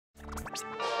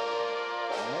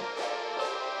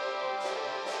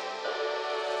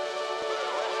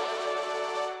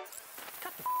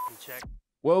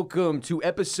Welcome to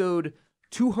episode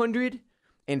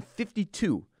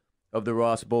 252 of the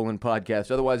Ross Bolen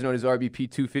Podcast, otherwise known as RBP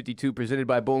 252, presented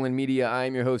by Bolen Media. I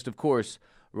am your host, of course,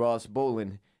 Ross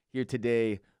Bolen, here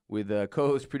today with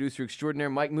co-host, producer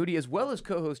extraordinaire Mike Moody, as well as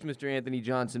co-host Mr. Anthony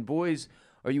Johnson. Boys,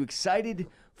 are you excited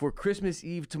for Christmas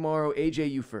Eve tomorrow?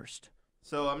 AJ, you first.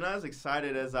 So I'm not as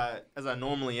excited as I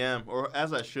normally am, or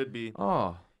as I should be.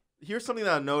 Oh. Here's something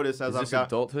that I've noticed as I've got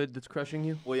adulthood that's crushing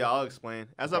you? Well, yeah, I'll explain.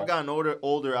 As I've gotten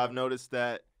older, I've noticed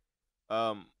that,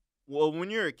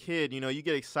 when you're a kid, you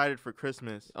get excited for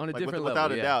Christmas on a different level,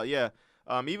 without a doubt, yeah.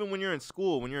 Even when you're in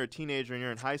school, when you're a teenager and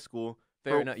you're in high school.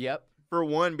 Fair enough. Yep. For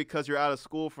one, because you're out of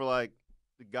school for like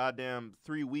the goddamn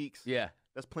 3 weeks. Yeah.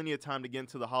 That's plenty of time to get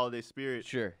into the holiday spirit.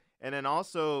 Sure. And then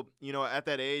also, at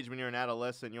that age when you're an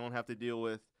adolescent, you don't have to deal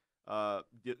with,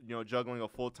 juggling a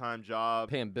full-time job,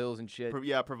 paying bills and shit.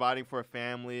 Providing for a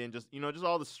family, and just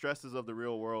all the stresses of the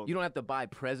real world. You don't have to buy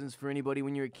presents for anybody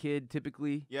when you're a kid.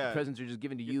 Typically, yeah, the presents are just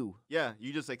given to you. Yeah,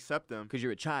 you just accept them because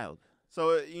you're a child.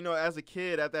 So as a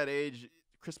kid at that age,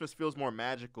 Christmas feels more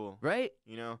magical, right?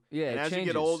 Yeah. And as you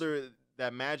get older,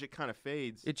 that magic kind of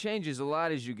fades. It changes a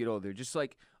lot as you get older. Just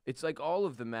like it's like all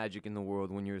of the magic in the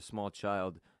world when you're a small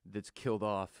child that's killed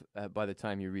off by the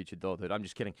time you reach adulthood. I'm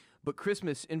just kidding. But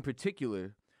Christmas in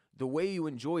particular, the way you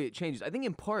enjoy it changes. I think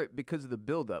in part because of the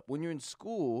buildup. When you're in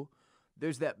school,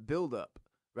 there's that buildup,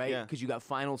 right? Yeah. Because you got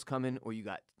finals coming or you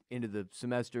got into the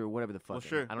semester or whatever the fuck. Well,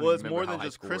 sure. I don't Well, even it's more remember than how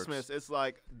just high school Christmas. works. It's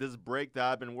like this break that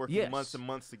I've been working months and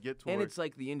months to get towards. And it's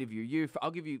like the end of your year.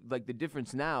 I'll give you like the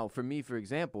difference now for me, for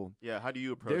example. Yeah, how do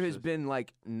you approach There has this? been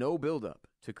like no buildup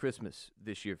to Christmas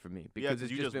this year for me because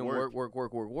it's just been work.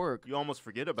 You almost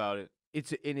forget about it.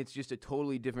 It's just a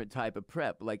totally different type of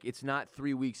prep. Like, it's not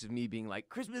 3 weeks of me being like,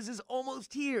 Christmas is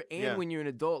almost here. And when you're an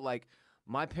adult, like,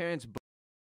 my parents...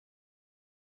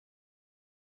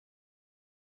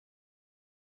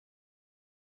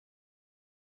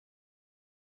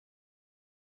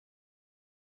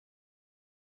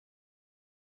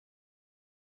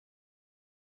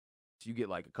 You get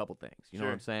like a couple things, you know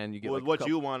what I'm saying? You get like what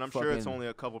you want. I'm sure it's only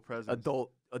a couple presents.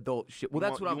 Adult shit. Well,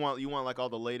 that's what you want like all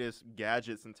the latest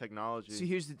gadgets and technology. See,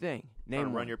 here's the thing.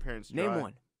 Run your parents dry. Name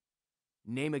one.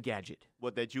 Name a gadget.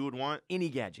 What that you would want? Any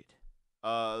gadget.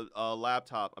 A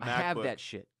laptop. A MacBook. I have that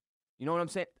shit. You know what I'm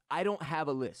saying? I don't have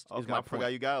a list. Okay, I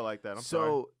forgot you got it like that. I'm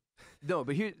sorry. But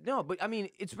I mean,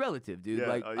 it's relative, dude.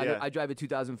 Yeah, I drive a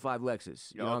 2005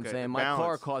 Lexus. You know what I'm saying? My balance.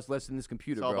 car costs less than this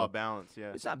computer, it's all bro. about balance,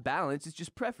 yeah. It's not balance. It's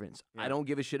just preference. Yeah. I don't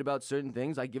give a shit about certain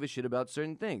things. I give a shit about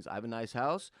certain things. I have a nice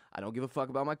house. I don't give a fuck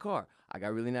about my car. I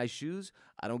got really nice shoes.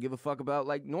 I don't give a fuck about,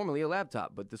 like, normally a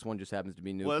laptop, but this one just happens to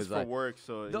be new. Well, it's for work,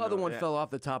 so... The other one fell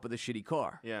off the top of the shitty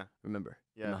car. Yeah. Remember?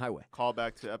 Yeah. On the highway. Call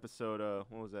back to episode,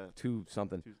 what was that? 2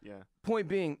 something. Yeah. Point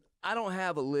being, I don't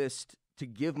have a list to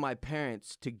give my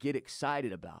parents to get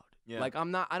excited about. Yeah. Like,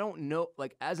 I don't know,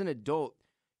 like, as an adult,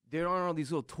 there aren't all these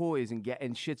little toys and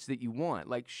shits that you want.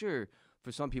 Like, sure,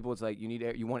 for some people, it's like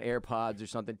you want AirPods or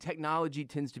something. Technology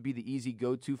tends to be the easy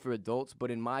go-to for adults, but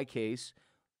in my case,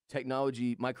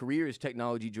 my career is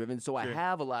technology-driven, so I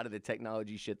have a lot of the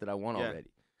technology shit that I want already.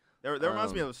 That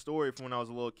reminds me of a story from when I was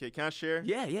a little kid. Can I share?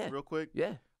 Yeah. Real quick?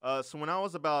 Yeah. So when I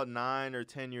was about 9 or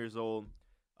 10 years old,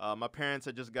 my parents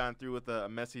had just gotten through with a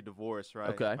messy divorce,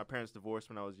 right? Okay. My parents divorced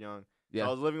when I was young. Yeah. So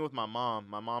I was living with my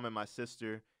mom and my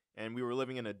sister, and we were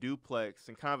living in a duplex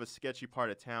in kind of a sketchy part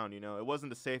of town, It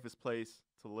wasn't the safest place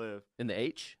to live. In the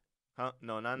H? Huh?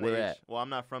 No, not in Where the H. at? Well, I'm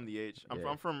not from the H.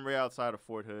 I'm from right outside of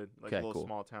Fort Hood, like a little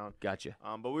small town. Gotcha.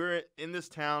 But we were in this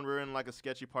town. We were in like a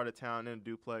sketchy part of town in a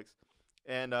duplex.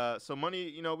 And so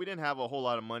money, we didn't have a whole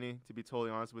lot of money, to be totally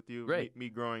honest with you, right. me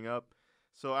growing up.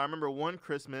 So I remember one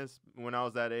Christmas when I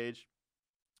was that age,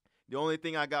 the only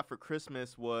thing I got for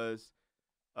Christmas was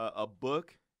a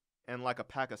book and like a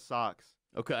pack of socks.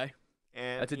 Okay.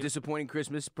 And that's a disappointing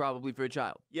Christmas probably for a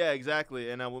child. Yeah, exactly.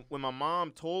 And when my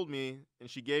mom told me and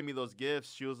she gave me those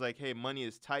gifts, she was like, "Hey, money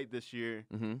is tight this year.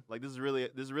 Mm-hmm. Like this is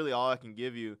really all I can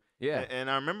give you." Yeah. And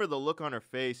I remember the look on her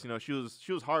face. She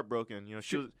was heartbroken.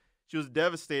 She was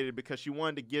devastated because she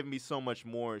wanted to give me so much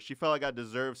more. She felt like I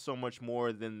deserved so much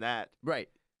more than that. Right.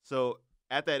 So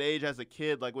at that age, as a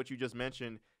kid, like what you just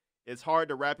mentioned, it's hard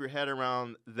to wrap your head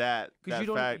around that. Because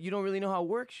you don't really know how it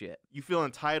works yet. You feel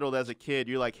entitled as a kid.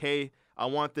 You're like, hey, I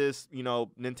want this,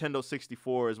 Nintendo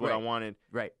 64 is what I wanted.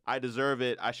 Right. I deserve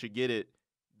it. I should get it.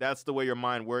 That's the way your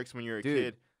mind works when you're a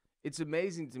kid. It's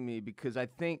amazing to me because I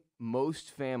think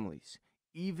most families,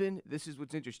 this is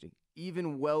what's interesting,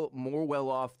 even more well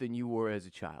off than you were as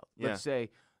a child. Let's say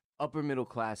upper middle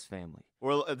class family.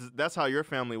 Well, that's how your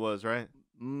family was, right?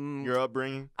 Your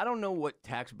upbringing? I don't know what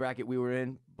tax bracket we were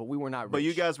in, but we were not rich. But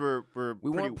you guys were We pretty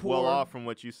weren't poor. well off from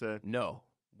what you said. No.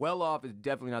 Well off is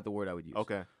definitely not the word I would use.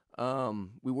 Okay.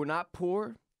 We were not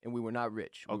poor and we were not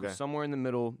rich. We were Okay. somewhere in the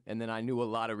middle, and then I knew a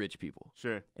lot of rich people.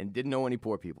 Sure. And didn't know any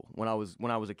poor people when I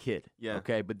was a kid. Yeah.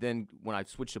 Okay. But then when I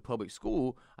switched to public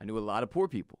school, I knew a lot of poor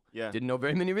people. Yeah. Didn't know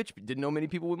very many rich. Didn't know many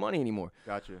people with money anymore.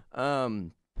 Gotcha.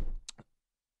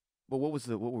 But what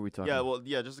were we talking? Yeah. about? Well,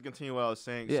 yeah. Just to continue what I was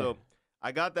saying. Yeah. So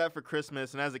I got that for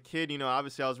Christmas, and as a kid,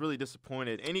 obviously I was really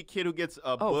disappointed. Any kid who gets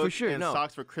a for book sure, and no.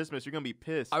 socks for Christmas, you're gonna be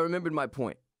pissed. I remembered my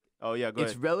point. Oh yeah. Go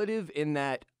It's ahead. relative in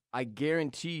that I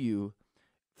guarantee you,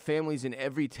 families in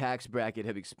every tax bracket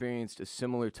have experienced a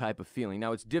similar type of feeling.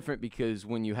 Now it's different because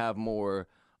when you have more,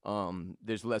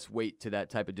 there's less weight to that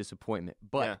type of disappointment.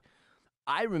 But Yeah.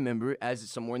 I remember as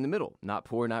somewhere in the middle, not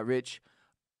poor, not rich,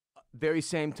 very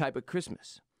same type of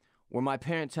Christmas, where my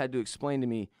parents had to explain to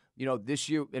me, this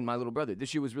year, and my little brother,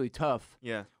 this year was really tough.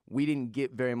 Yeah. We didn't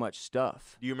get very much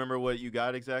stuff. Do you remember what you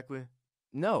got exactly?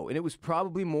 No, and it was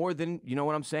probably more than, you know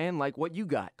what I'm saying, like what you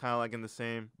got. Kind of like in the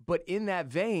same. But in that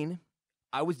vein,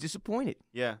 I was disappointed.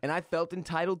 Yeah. And I felt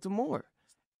entitled to more.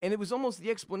 And it was almost the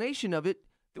explanation of it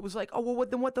that was like, oh, well,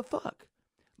 what the fuck?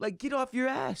 Like, get off your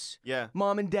ass, Yeah.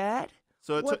 mom and dad.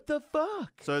 So it What the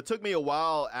fuck? So it took me a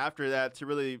while after that to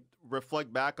really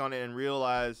reflect back on it and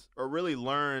realize, or really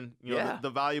learn, Yeah.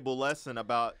 the valuable lesson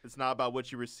about it's not about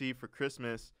what you receive for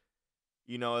Christmas.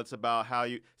 It's about how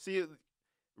you see.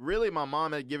 Really, my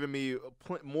mom had given me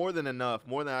more than enough,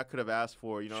 more than I could have asked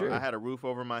for. Sure. I had a roof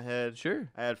over my head. Sure.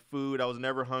 I had food. I was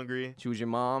never hungry. She was your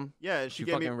mom. Yeah, and She she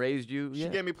gave fucking me raised you. she Yeah.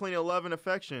 gave me plenty of love and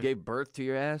affection. Gave birth to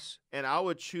your ass. And I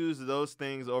would choose those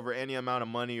things over any amount of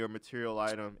money or material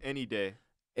item any day.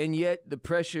 And yet the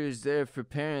pressure is there for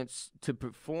parents to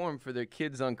perform for their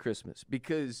kids on Christmas.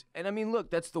 Because, and I mean,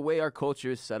 look, that's the way our culture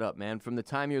is set up, man. From the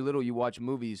time you're little, you watch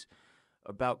movies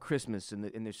about Christmas and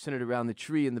they're centered around the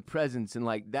tree and the presents. And,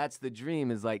 like, that's the dream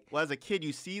is like, Well, as a kid,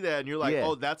 you see that and you're like, Yeah.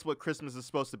 oh, that's what Christmas is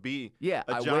supposed to be. yeah,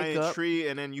 A I wake giant up. tree,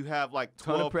 and then you have like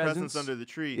Ton of 12 presents presents. under the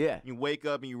tree. Yeah. You wake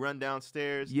up and you run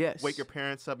downstairs. Yes. Wake your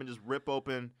parents up and just rip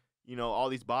open, all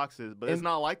these boxes. But it's And-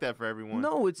 not like that for everyone.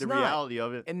 No, it's the not. reality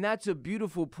of it. And that's a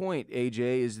beautiful point,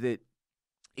 AJ, is that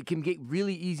it can get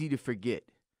really easy to forget.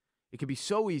 It can be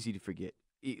so easy to forget.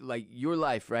 Like your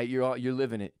life, right? You're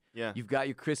living it. Yeah. You've got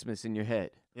your Christmas in your head.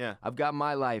 Yeah. I've got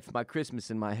my life, my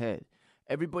Christmas in my head.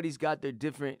 Everybody's got their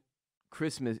different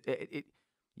Christmas.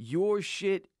 Your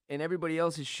shit and everybody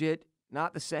else's shit,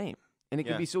 not the same. And it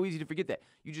can Yeah. be so easy to forget that.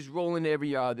 You just roll into every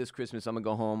year, this Christmas, I'm going to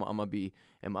go home. I'm going to be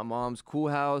in my mom's cool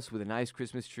house with a nice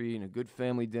Christmas tree and a good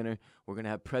family dinner. We're going to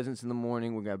have presents in the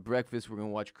morning. We're going to have breakfast. We're going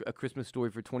to watch A Christmas Story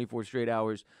for 24 straight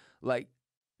hours. Like,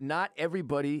 not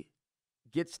everybody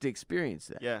gets to experience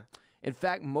that. Yeah. In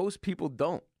fact, most people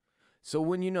don't. So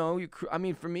when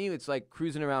for me, it's like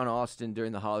cruising around Austin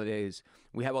during the holidays.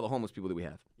 We have all the homeless people that we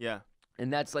have. Yeah.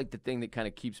 And that's like the thing that kind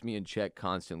of keeps me in check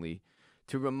constantly.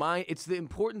 It's the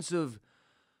importance of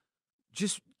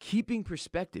just keeping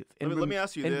perspective. And Let me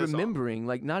ask you and this. remembering,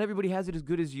 like, not everybody has it as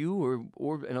good as you,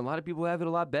 and a lot of people have it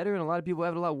a lot better, and a lot of people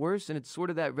have it a lot worse. And it's sort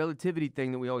of that relativity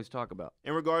thing that we always talk about.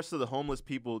 In regards to the homeless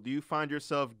people, do you find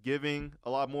yourself giving a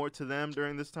lot more to them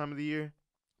during this time of the year?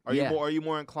 Are you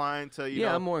more inclined to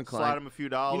I'm more inclined. slide them a few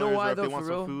dollars, why, or if though, they want for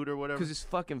real? some food or whatever? Because it's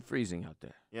fucking freezing out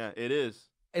there. Yeah, it is.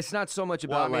 It's not so much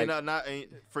Well, about I mean, not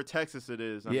for Texas it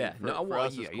is. I mean, for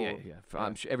us it's cold.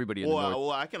 I'm sure everybody in the north.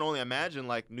 Well, I can only imagine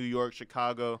like New York,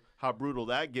 Chicago, how brutal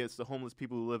that gets. The homeless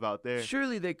people who live out there.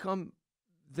 Surely they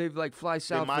like fly They south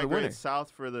for the migrate winter.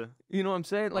 south for the. You know what I'm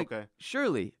saying? Like, Okay.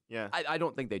 surely. Yeah. I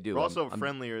don't think they do. We're also I'm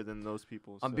friendlier than those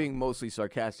people. I'm so. being mostly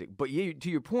sarcastic, but yeah, to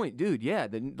your point, dude. Yeah,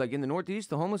 like in the Northeast,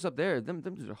 the homeless up there, them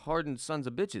are hardened sons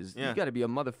of bitches. Yeah. You got to be a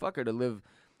motherfucker to live.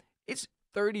 It's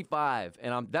 35,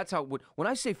 and that's how. When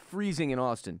I say freezing in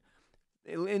Austin,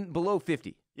 in below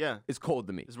 50, Yeah. it's cold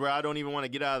to me. It's where I don't even want to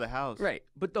get out of the house. Right,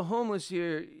 but the homeless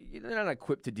here, they're not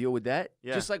equipped to deal with that.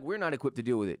 Yeah. Just like we're not equipped to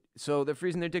deal with it. So they're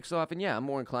freezing their dicks off, and yeah, I'm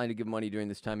more inclined to give money during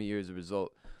this time of year as a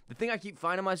result. The thing I keep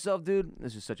finding myself, dude,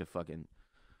 this is such a fucking.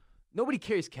 Nobody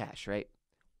carries cash, right?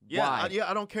 Yeah, Why?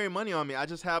 I don't carry money on me. I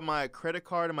just have my credit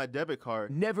card and my debit card.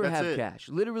 Never That's have it. cash.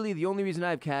 Literally, the only reason I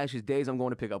have cash is days I'm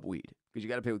going to pick up weed because you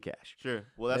got to pay with cash. Sure.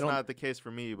 Well, that's They don't- not the case for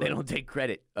me. But They don't take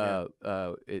credit Yeah.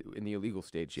 in the illegal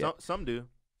stage yet. Some do.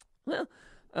 Well,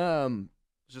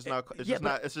 It's just not. It's yeah, just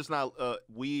not. It's just not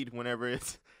weed whenever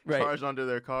it's Right. charged under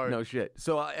their card. no shit.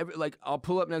 So I'll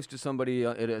pull up next to somebody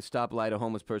at a stoplight, a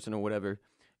homeless person or whatever,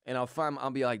 and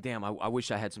I'll be like, damn, I wish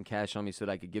I had some cash on me so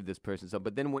that I could give this person some.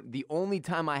 But then the only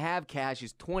time I have cash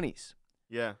is 20s.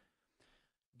 Yeah.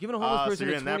 Giving a homeless person so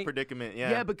you're a in 20, that predicament, yeah.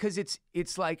 Yeah, because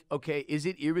it's like, okay, is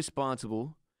it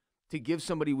irresponsible to give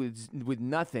somebody with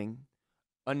nothing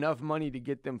enough money to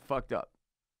get them fucked up?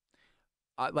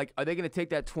 Like, are they going to take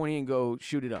that 20 and go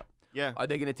shoot it up? Yeah. Are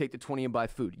they going to take the 20 and buy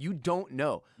food? You don't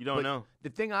know. You don't know. The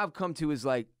thing I've come to is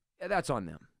like, that's on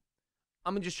them.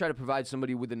 I'm going to just try to provide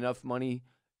somebody with enough money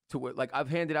to where, like, I've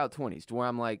handed out 20s to where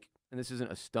I'm like, and this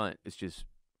isn't a stunt, it's just,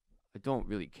 I don't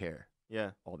really care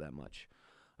all that much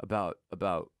about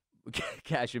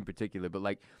cash in particular. But,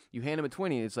 like, you hand them a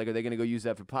 20, and it's like, are they going to go use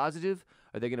that for positive?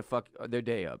 Are they going to fuck their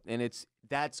day up? And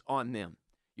that's on them.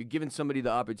 You're giving somebody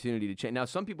the opportunity to change. Now,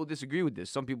 some people disagree with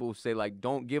this. Some people say, like,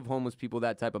 don't give homeless people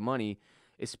that type of money,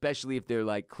 especially if they're,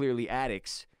 like, clearly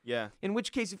addicts. Yeah. In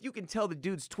which case, if you can tell the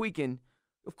dude's tweaking,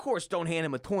 of course, don't hand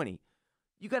him a 20.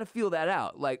 You got to feel that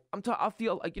out. Like, I'll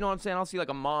feel, like, you know what I'm saying? I'll see, like,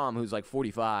 a mom who's, like,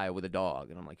 45 with a dog,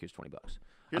 and I'm like, here's $20.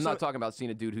 I'm not talking about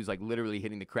seeing a dude who's, like, literally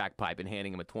hitting the crack pipe and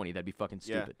handing him a 20. That'd be fucking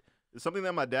stupid. Yeah. Something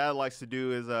that my dad likes to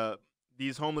do is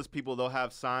these homeless people, they'll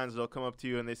have signs. They'll come up to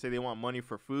you, and they say they want money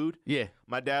for food. Yeah.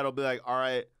 My dad will be like, all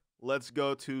right, let's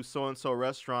go to so-and-so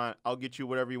restaurant. I'll get you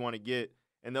whatever you want to get.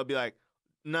 And they'll be like,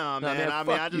 nah, man.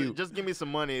 I just give me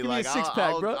some money. Give like, me a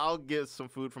six-pack, bro. I'll get some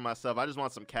food for myself. I just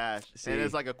want some cash. See. And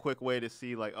it's like a quick way to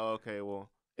see, like, oh, okay, well.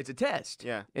 It's a test.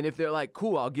 Yeah. And if they're like,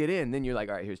 cool, I'll get in, then you're like,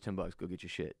 all right, here's $10. Go get your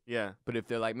shit. Yeah. But if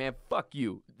they're like, man, fuck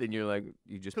you, then you're like,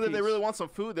 you just Because if they really want some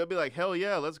food, they'll be like, hell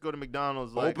yeah, let's go to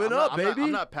McDonald's. Like, Open up, baby.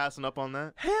 I'm not passing up on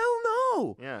that. Hell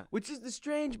no. Yeah. Which is the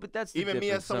strange, but that's the Even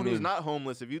me as difference. someone who's not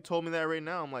homeless, if you told me that right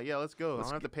now, I'm like, yeah, let's go. I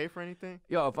don't have to pay for anything.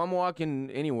 Yo, if I'm walking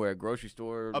anywhere, grocery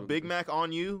store. A Big Mac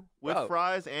on you with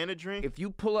fries and a drink. If you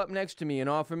pull up next to me and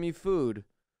offer me food,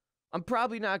 I'm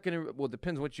probably not going to, well, it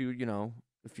depends what you know,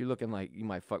 if you're looking like you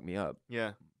might fuck me up.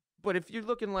 Yeah. But if you're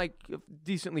looking like a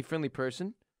decently friendly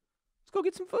person, let's go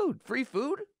get some food. Free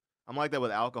food? I'm like that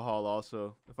with alcohol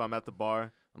also. If I'm at the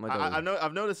bar,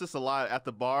 I've noticed this a lot. At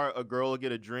the bar, a girl will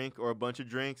get a drink or a bunch of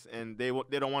drinks, and they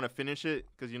don't want to finish it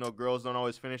because, you know, girls don't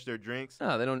always finish their drinks.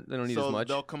 No, they don't need as much.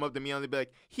 So they'll come up to me and they'll be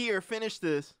like, "Here, finish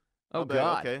this." Oh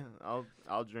God. Like, okay,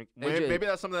 I'll drink. AJ, maybe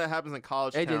that's something that happens in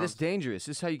college AJ, towns. this is dangerous.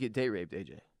 This is how you get date raped,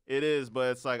 AJ. It is,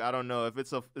 but it's like, I don't know if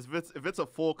it's a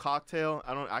full cocktail.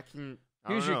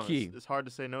 Here's your key. It's hard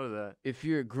to say no to that. If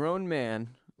you're a grown man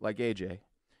like AJ,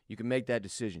 you can make that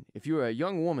decision. If you're a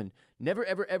young woman, never,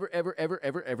 ever, ever, ever, ever,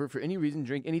 ever, ever, for any reason,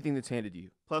 drink anything that's handed to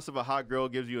you. Plus, if a hot girl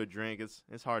gives you a drink,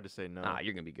 it's hard to say no.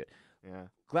 You're gonna be good. Yeah.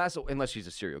 Unless she's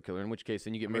a serial killer, in which case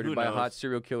then you get I mean, murdered by a hot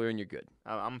serial killer and you're good.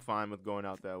 I'm fine with going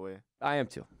out that way. I am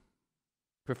too.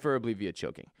 Preferably via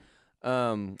choking.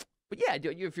 But yeah,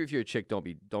 if you're a chick, don't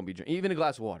be drinking. Even a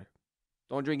glass of water.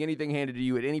 Don't drink anything handed to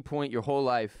you at any point your whole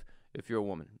life. If you're a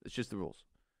woman, it's just the rules.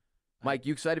 Mike,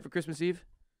 you excited for Christmas Eve?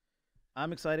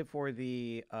 I'm excited for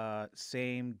the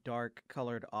same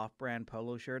dark-colored off-brand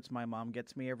polo shirts my mom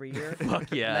gets me every year.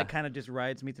 Fuck yeah. And that kind of just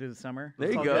rides me through the summer.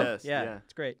 There you go. Yes, yeah,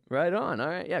 it's great. Right on. All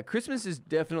right. Yeah, Christmas is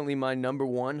definitely my number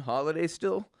one holiday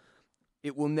still.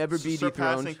 It will never be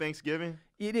surpassing dethroned. Thanksgiving?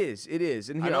 It is.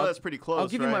 And I know that's pretty close. I'll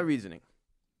give you my reasoning.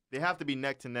 They have to be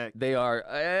neck to neck. They are.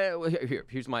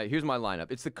 Here's my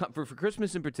lineup. It's for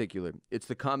Christmas in particular. It's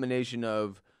the combination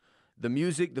of the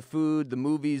music, the food, the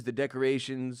movies, the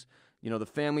decorations. You know, the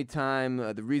family time,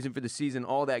 the reason for the season,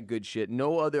 all that good shit.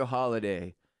 No other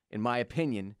holiday, in my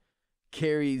opinion,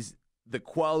 carries the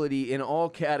quality in all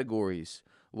categories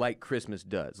like Christmas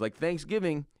does. Like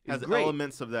Thanksgiving is has great.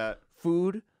 Elements of that.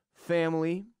 Food,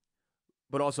 family,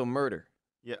 but also murder.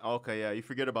 Yeah, okay, yeah. You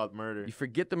forget about murder. You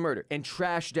forget the murder. And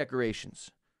trash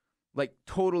decorations. Like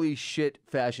totally shit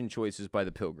fashion choices by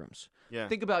the Pilgrims. Yeah.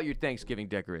 Think about your Thanksgiving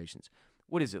decorations.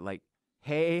 What is it, like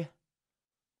hay?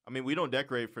 I mean, we don't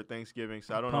decorate for Thanksgiving,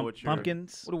 so I don't know what you're...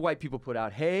 Pumpkins. What do white people put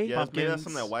out? Hay? Yeah, pumpkins. maybe that's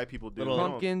something that white people do. Little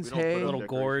pumpkins, we don't put hay. up Little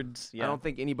decorations. gourds. Yeah. I don't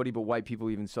think anybody but white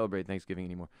people even celebrate Thanksgiving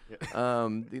anymore. Yeah.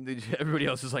 Everybody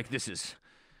else is like, this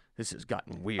has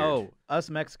gotten weird. Oh,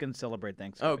 us Mexicans celebrate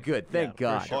Thanksgiving. Oh, good. Thank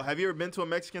Yeah, for God. sure. Oh, have you ever been to a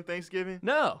Mexican Thanksgiving?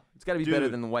 No. It's got to be better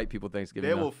Dude, than the white people Thanksgiving.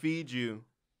 They though. will feed you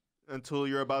until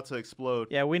you're about to explode.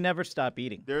 Yeah, we never stop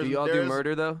eating. Do y'all do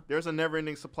murder, though? There's a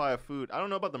never-ending supply of food. I don't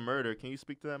know about the murder. Can you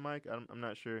speak to that, Mike? I'm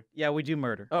not sure. Yeah, we do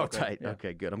murder. Oh, Okay. tight. Yeah.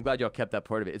 Okay, good. I'm glad y'all kept that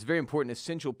part of it. It's a very important,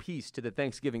 essential piece to the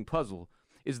Thanksgiving puzzle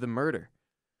is the murder.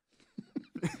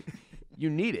 You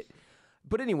need it.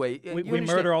 But anyway, We you understand-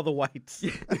 murder all the whites.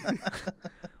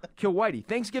 Kill Whitey.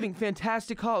 Thanksgiving,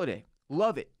 fantastic holiday.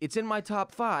 Love it. It's in my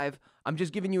top 5. I'm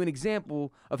just giving you an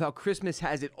example of how Christmas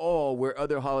has it all where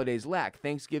other holidays lack.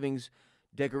 Thanksgiving's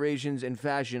decorations and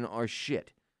fashion are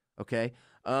shit. Okay?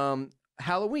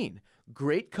 Halloween.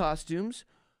 Great costumes,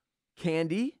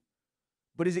 candy,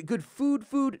 but is it good food?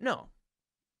 No.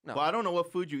 No. Well, I don't know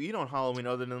what food you eat on Halloween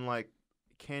other than like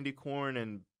candy corn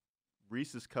and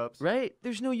Reese's cups. Right?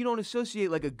 You don't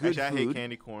associate like a good Actually, food. I hate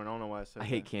candy corn. I don't know why I said that. I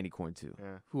hate candy corn too.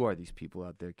 Yeah. Who are these people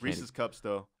out there? Reese's cups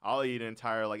though. I'll eat an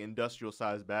entire like industrial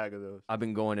sized bag of those. I've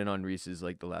been going in on Reese's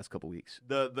like the last couple weeks.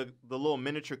 The little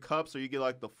miniature cups, or you get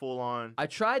like the full on. I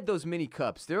tried those mini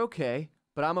cups. They're okay,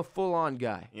 but I'm a full on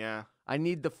guy. Yeah. I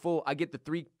need I get the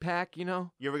 3-pack, you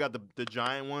know? You ever got the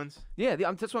giant ones? Yeah,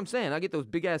 that's what I'm saying. I get those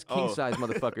big ass king size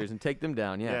motherfuckers and take them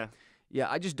down. Yeah. Yeah,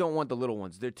 I just don't want the little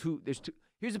ones. There's two.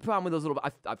 Here's the problem with those little.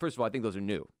 First of all, I think those are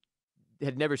new.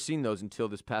 Had never seen those until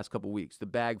this past couple weeks. The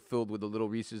bag filled with the little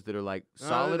Reese's that are like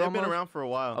solid. They've almost. been around for a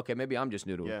while. Okay, maybe I'm just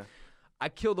new to Yeah. them. I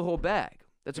killed the whole bag.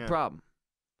 That's a problem.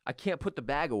 I can't put the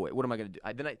bag away. What am I gonna do?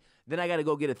 Then I gotta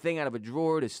go get a thing out of a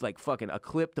drawer to like fucking a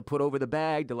clip to put over the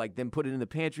bag to like then put it in the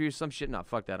pantry or some shit. No,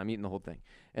 fuck that. I'm eating the whole thing,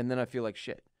 and then I feel like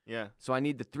shit. Yeah. So I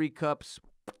need the 3 cups.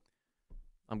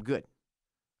 I'm good.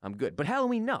 But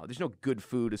Halloween, no. There's no good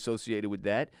food associated with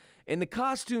that. And the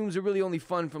costumes are really only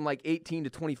fun from like 18 to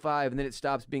 25, and then it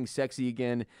stops being sexy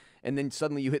again. And then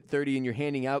suddenly you hit 30 and you're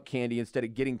handing out candy instead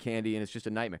of getting candy, and it's just a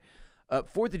nightmare.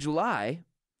 4th of July,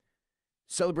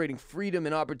 celebrating freedom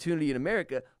and opportunity in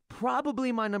America,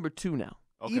 probably my number 2 now.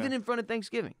 Okay. Even in front of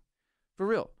Thanksgiving. For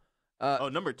real.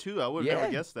 Number 2? I would have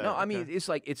never guessed that. No, I mean, it's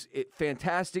like, it's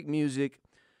fantastic music.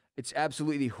 It's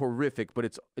absolutely horrific, but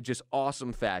it's just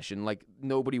awesome fashion. Like,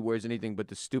 nobody wears anything but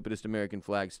the stupidest American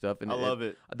flag stuff. And I love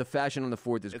it. The fashion on the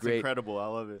 4th is It's great. incredible. I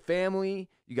love it. Family,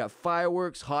 you got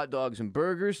fireworks, hot dogs, and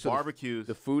burgers. So barbecues.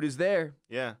 The food is there.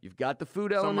 Yeah. You've got the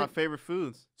food Some element. of my favorite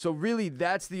foods. So really,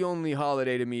 that's the only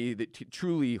holiday to me that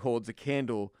truly holds a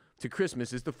candle to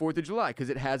Christmas is the 4th of July, because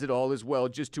it has it all as well,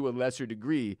 just to a lesser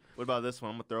degree. What about this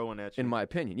one? I'm going to throw one at you. In my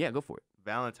opinion. Yeah, go for it.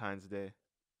 Valentine's Day.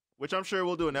 Which I'm sure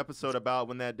we'll do an episode about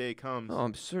when that day comes.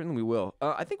 Oh, certainly we will.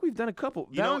 I think we've done a couple.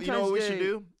 You know what we should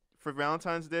do for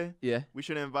Valentine's Day? Yeah. We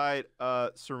should invite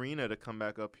Serena to come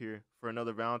back up here for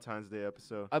another Valentine's Day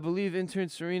episode. I believe intern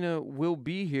Serena will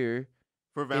be here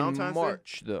for Valentine's in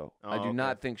March, though. Oh, I do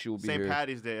not think she will be here. St.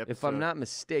 Patty's Day episode. If I'm not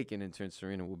mistaken, intern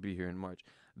Serena will be here in March.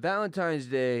 Valentine's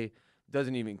Day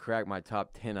doesn't even crack my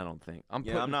top 10, I don't think. I'm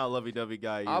not a lovey-dovey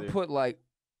guy either. I'll put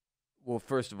well,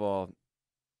 first of all,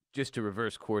 just to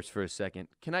reverse course for a second,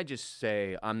 can I just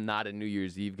say I'm not a New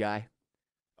Year's Eve guy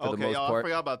for the most part? I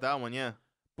forgot about that one, yeah.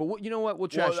 But you know what? We'll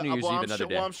trash New Year's Eve another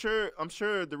day. Well, I'm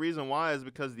sure the reason why is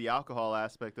because of the alcohol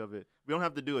aspect of it. We don't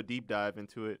have to do a deep dive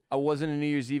into it. I wasn't a New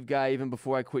Year's Eve guy even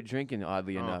before I quit drinking,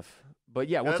 oddly enough. But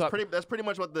yeah, that's pretty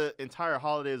much what the entire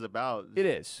holiday is about. It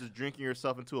is. Just drinking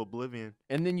yourself into oblivion.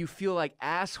 And then you feel like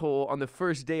asshole on the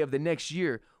first day of the next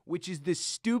year, which is the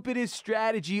stupidest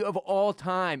strategy of all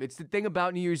time. It's the thing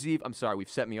about New Year's Eve. I'm sorry, we've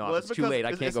set me off. It's too late.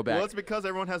 I can't go back. Well, it's because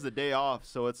everyone has the day off,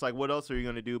 so it's like, what else are you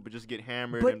going to do but just get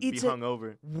hammered and be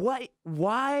hungover?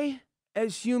 Why,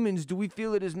 as humans, do we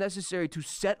feel it is necessary to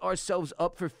set ourselves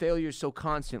up for failure so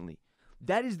constantly?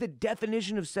 That is the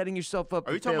definition of setting yourself up for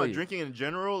failure. Are you talking about drinking in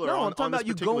general, or no, on, I'm talking on this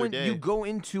about particular day? You go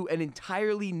into an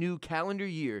entirely new calendar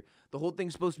year. The whole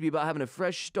thing's supposed to be about having a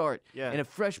fresh start and a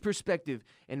fresh perspective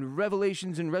and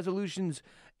revelations and resolutions,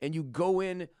 and you go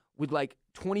in with like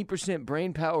 20%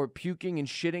 brain power, puking and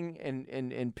shitting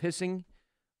and pissing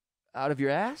out of your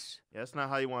ass? Yeah, that's not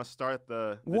how you want to start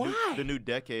the new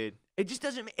decade. It just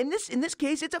doesn't. In this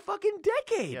case, it's a fucking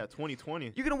decade. Yeah,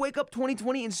 2020. You're gonna wake up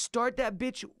 2020 and start that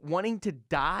bitch wanting to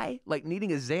die, like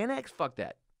needing a Xanax? Fuck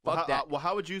that. Fuck that. Well,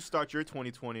 how would you start your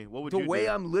 2020? What would you do? The way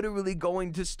I'm literally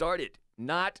going to start it.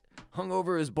 Not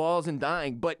hungover as balls and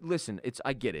dying, but listen,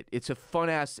 I get it. It's a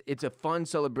fun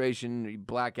celebration. You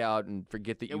black out and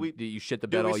forget that you shit the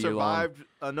bed all year long. We survived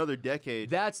another decade.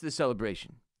 That's the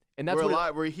celebration, and that's we're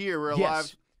alive. We're here. We're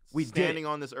alive. We standing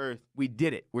on this earth. We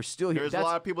did it. We're still here. There's a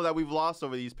lot of people that we've lost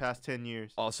over these past 10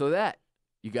 years. Also, that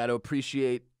you got to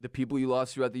appreciate the people you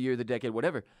lost throughout the year, the decade,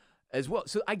 whatever, as well.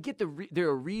 So I get there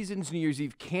are reasons New Year's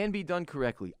Eve can be done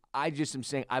correctly. I just am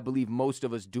saying I believe most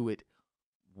of us do it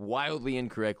wildly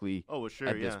incorrectly. Oh, well, sure,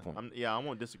 at this point. I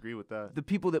won't disagree with that. The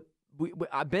people that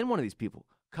I've been one of these people,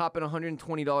 copping a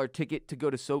 $120 ticket to go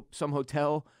to some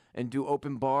hotel and do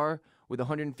open bar with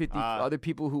 150 other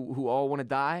people who all want to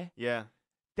die. Yeah,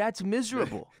 that's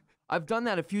miserable. I've done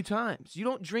that a few times. You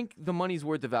don't drink the money's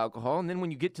worth of alcohol, and then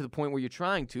when you get to the point where you're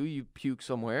trying to, you puke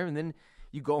somewhere, and then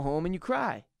you go home and you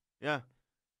cry. Yeah,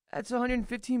 that's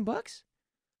 $115.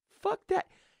 Fuck that.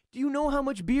 Do you know how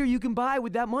much beer you can buy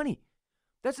with that money?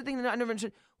 That's the thing that I never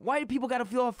understood. Why do people got to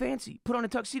feel all fancy? Put on a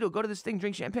tuxedo, go to this thing,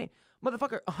 drink champagne.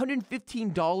 Motherfucker,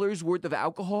 $115 worth of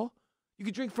alcohol? You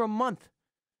could drink for a month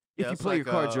if you play your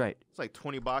cards right. It's like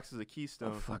 20 boxes of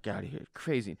Keystone. Oh, fuck out of here.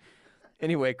 Crazy.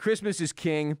 Anyway, Christmas is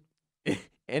king,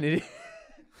 and it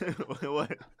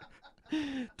What?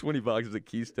 $20 a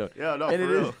Keystone. Yeah, no, And for it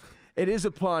real. is- It is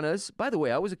upon us. By the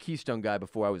way, I was a Keystone guy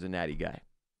before I was a Natty guy.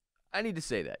 I need to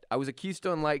say that. I was a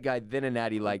Keystone Light guy, then a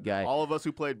Natty Light guy. All of us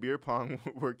who played beer pong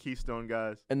were Keystone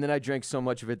guys. And then I drank so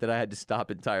much of it that I had to stop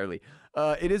entirely.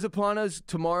 It is upon us.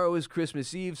 Tomorrow is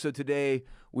Christmas Eve, so today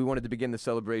we wanted to begin the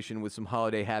celebration with some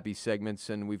holiday happy segments,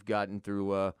 and we've gotten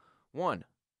through one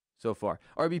so far.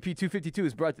 RBP 252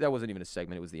 is brought to, that wasn't even a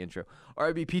segment, it was the intro.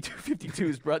 RBP 252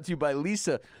 is brought to you by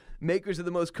Leesa, makers of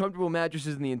the most comfortable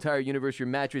mattresses in the entire universe. Your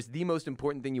mattress, the most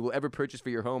important thing you will ever purchase for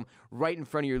your home, right in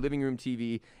front of your living room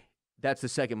TV. That's the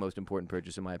second most important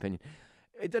purchase, in my opinion.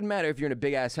 It doesn't matter if you're in a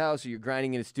big-ass house or you're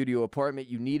grinding in a studio apartment.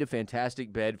 You need a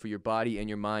fantastic bed for your body and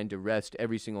your mind to rest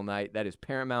every single night. That is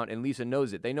paramount, and Leesa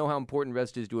knows it. They know how important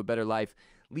rest is to a better life.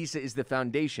 Leesa is the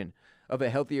foundation of a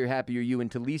healthier, happier you, and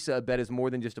to Leesa, a bed is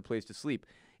more than just a place to sleep.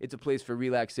 It's a place for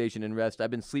relaxation and rest. I've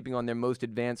been sleeping on their most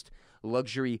advanced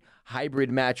luxury hybrid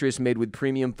mattress made with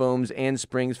premium foams and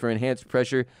springs for enhanced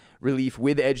pressure relief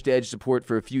with edge-to-edge support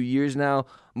for a few years now.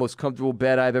 Most comfortable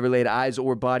bed I've ever laid eyes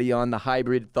or body on. The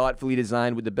hybrid, thoughtfully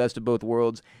designed with the best of both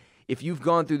worlds. If you've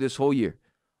gone through this whole year,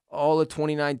 all of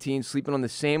 2019, sleeping on the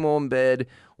same old bed,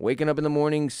 waking up in the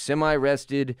morning,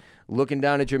 semi-rested, looking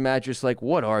down at your mattress like,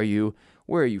 what are you?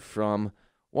 Where are you from?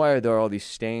 Why are there all these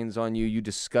stains on you? You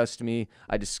disgust me.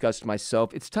 I disgust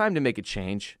myself. It's time to make a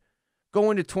change. Go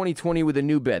into 2020 with a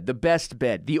new bed, the best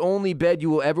bed, the only bed you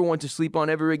will ever want to sleep on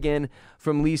ever again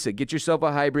from Leesa. Get yourself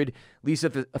a hybrid.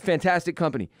 Leesa, a fantastic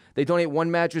company. They donate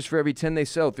one mattress for every 10 they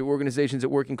sell through organizations that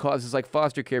work in causes like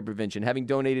foster care prevention, having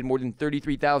donated more than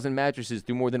 33,000 mattresses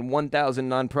through more than 1,000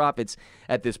 nonprofits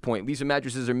at this point. Leesa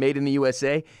mattresses are made in the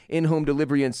USA. In-home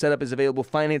delivery and setup is available.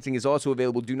 Financing is also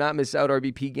available. Do not miss out,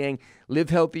 RBP gang. Live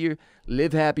healthier,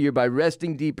 live happier by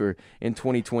resting deeper in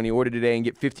 2020. Order today and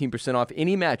get 15% off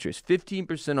any mattress.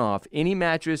 15% off any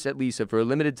mattress at Leesa for a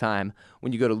limited time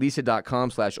when you go to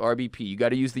leesa.com/RBP. You got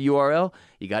to use the URL.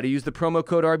 You got to use the promo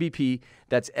code RBP.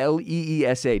 That's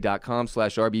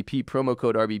LEESA.com/RBP, promo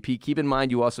code RBP. Keep in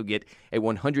mind you also get a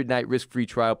 100-night risk-free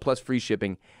trial plus free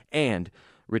shipping and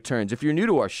returns. If you're new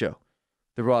to our show,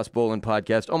 the Ross Bolen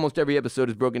Podcast, almost every episode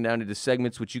is broken down into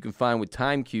segments, which you can find with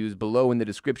time cues below in the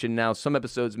description. Now, some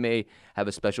episodes may have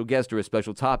a special guest or a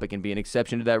special topic and be an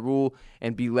exception to that rule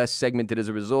and be less segmented as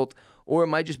a result, or it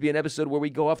might just be an episode where we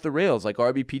go off the rails like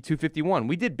RBP 251.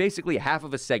 We did basically half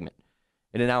of a segment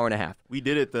in an hour and a half. We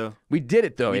did it, though. We did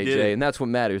it, though, We AJ, did it. and that's what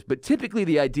matters. But typically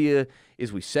the idea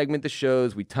is we segment the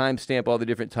shows, we timestamp all the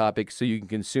different topics so you can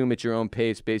consume at your own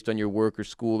pace based on your work or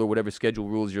school or whatever schedule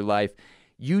rules your life.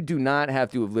 You do not have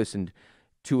to have listened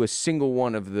to a single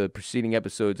one of the preceding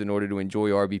episodes in order to enjoy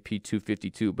RBP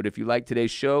 252. But if you like today's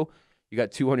show, you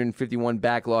got 251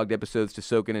 backlogged episodes to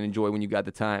soak in and enjoy when you got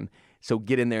the time. So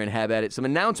get in there and have at it. Some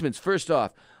announcements. First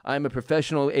off, I'm a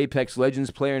professional Apex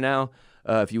Legends player now.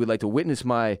 If you would like to witness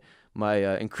my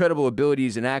incredible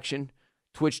abilities in action,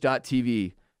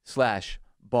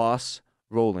 twitch.tv/Boss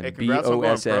Rolen. Hey, congrats on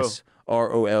going pro.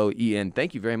 BOSSROLEN.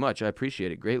 Thank you very much. I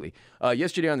appreciate it greatly.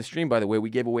 Yesterday on the stream, by the way, we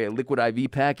gave away a Liquid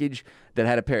IV package that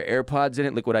had a pair of AirPods in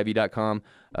it, liquidiv.com.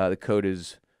 The code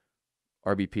is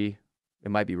RBP.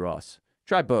 It might be Ross.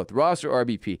 Try both, Ross or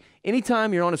RBP.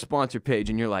 Anytime you're on a sponsor page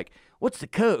and you're like, what's the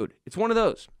code? It's one of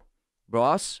those.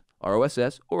 Ross,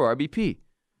 ROSS, or RBP.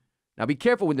 Now be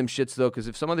careful with them shits, though, because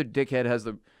if some other dickhead has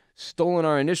stolen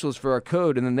our initials for our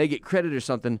code and then they get credit or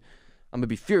something, I'm going to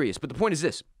be furious. But the point is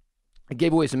this. I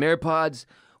gave away some AirPods.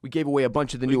 We gave away a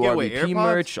bunch of the new gave away RBP AirPods?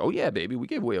 merch. Oh, yeah, baby. We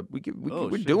gave away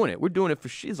we're shit. doing it. We're doing it for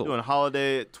shizzle. Doing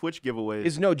holiday Twitch giveaways.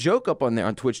 It's no joke up on there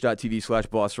on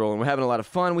twitch.tv/BossRoll, and we're having a lot of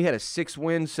fun. We had a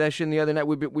 6-win session the other night.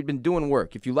 We've been doing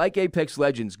work. If you like Apex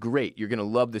Legends, great. You're going to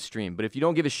love the stream. But if you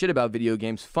don't give a shit about video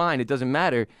games, fine. It doesn't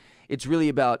matter. It's really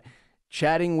about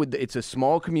chatting with it's a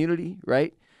small community,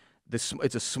 right?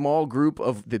 It's a small group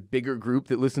of the bigger group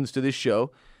that listens to this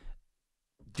show.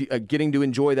 Getting to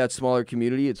enjoy that smaller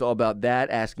community. It's all about that,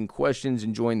 asking questions,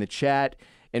 enjoying the chat.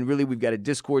 And really, we've got a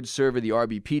Discord server, the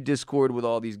RBP Discord, with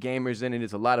all these gamers in it.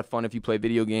 It's a lot of fun if you play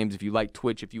video games, if you like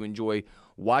Twitch, if you enjoy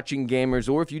watching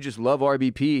gamers, or if you just love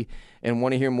RBP and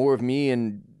want to hear more of me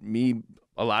and me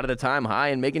a lot of the time high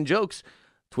and making jokes.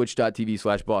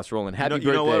 Twitch.tv/BossRollin. Happy birthday.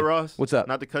 You know what, Ross? What's up?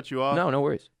 Not to cut you off. No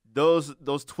worries. Those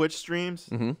Twitch streams,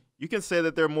 Mm-hmm. you can say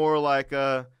that they're more like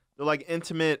they're like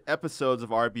intimate episodes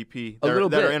of RBP. A little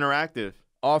that bit. are interactive.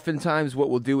 Oftentimes what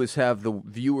we'll do is have the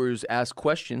viewers ask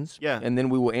questions, Yeah. and then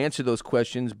we will answer those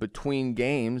questions between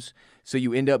games, so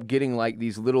you end up getting like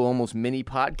these little almost mini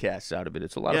podcasts out of it.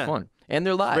 It's a lot of fun. And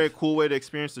they're live. Very cool way to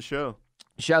experience the show.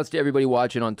 Shouts to everybody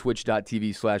watching on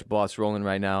twitch.tv/BossRollin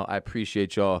right now. I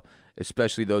appreciate y'all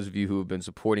especially those of you who have been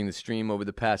supporting the stream over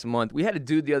the past month. We had a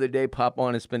dude the other day pop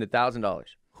on and spend $1,000.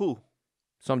 Who?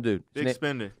 Some dude. Big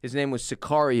spender. His name was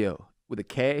Sicario with a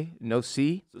K, no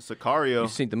C. Sicario.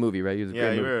 You've seen the movie, right? He was a Yeah,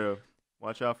 great you movie. better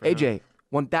watch out for him. AJ,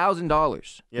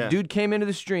 $1,000. Yeah. The dude came into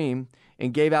the stream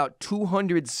and gave out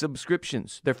 200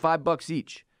 subscriptions. They're $5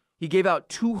 each. He gave out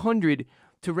 200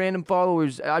 to random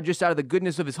followers just out of the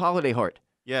goodness of his holiday heart.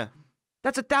 Yeah.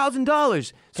 That's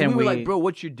 $1,000. So we were like, we- bro,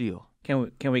 what's your deal?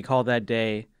 Can we call that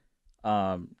day,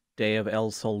 Day of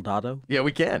El Soldado? Yeah,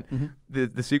 we can. Mhm.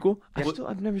 The sequel? Yeah.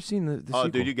 I've never seen the sequel. Oh,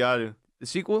 dude, you got to. The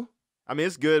sequel? I mean,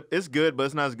 it's good. It's good, but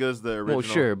it's not as good as the original. Well,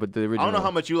 sure, but the original. I don't know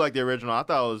how much you like the original. I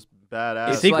thought it was badass.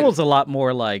 The It's sequel's a lot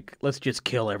more like, let's just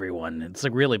kill everyone. It's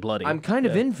like really bloody. I'm kind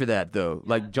of Yeah. in for that, though.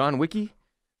 Like John Wicky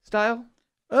style?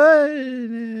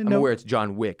 I'm No. aware it's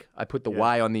John Wick. I put the Yeah.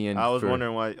 Y on the end I was for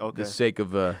wondering why. Okay. the sake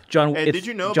of John. Hey, it's did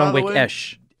you know, John by the Wick way?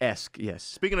 Esh? esque, yes.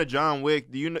 Speaking of John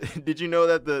Wick, did you know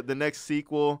that the next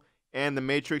sequel and the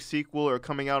Matrix sequel are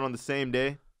coming out on the same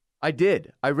day? I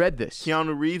did. I read this.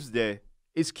 Keanu Reeves Day.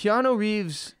 Is Keanu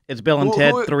Reeves... It's Bill and Who-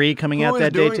 Ted who- 3 coming out Who is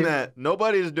that day doing too. that?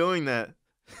 Nobody's doing that.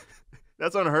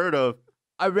 That's unheard of.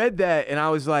 I read that and I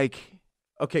was like,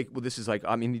 okay, well, this is like,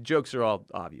 I mean, the jokes are all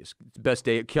obvious. It's the best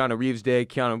day, Keanu Reeves Day,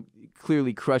 Keanu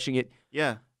clearly crushing it.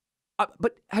 Yeah.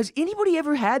 But has anybody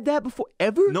ever had that before?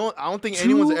 Ever? No, I don't think Two-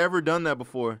 anyone's ever done that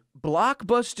before.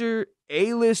 Blockbuster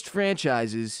A-list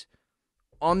franchises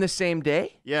on the same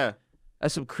day? Yeah.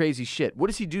 That's some crazy shit. What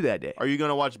does he do that day? Are you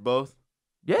gonna watch both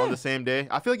Yeah. on the same day?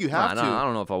 I feel like you have Nah, to. I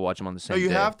don't know if I'll watch them on the same No, you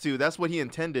day. have to. That's what he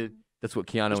intended. That's what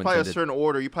Keanu There's probably a intended. certain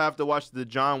order. You probably have to watch the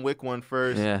John Wick one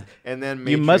first, Yeah. and then You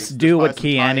Matrix. must There's do probably what some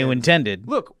Keanu tie-ins. intended.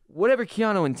 Look, whatever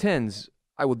Keanu intends,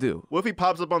 I will do. What if he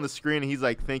pops up on the screen and he's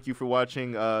like, "Thank you for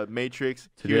watching Matrix.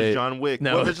 Today- Here's John Wick."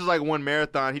 No. What if it's just like one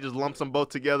marathon? He just lumps them both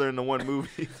together into one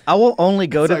movie. I will only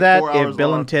go It's to like that 4 if hours Bill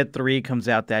long. and Ted 3 comes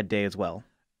out that day as well.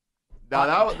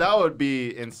 Now that would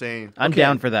be insane. I'm Okay.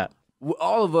 down for that.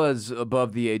 All of us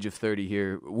above the age of 30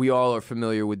 here, we all are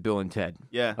familiar with Bill and Ted.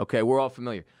 Yeah. Okay, we're all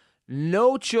familiar.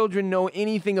 No children know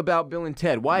anything about Bill and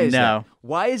Ted. Why is that? No.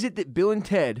 Why is it that Bill and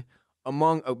Ted,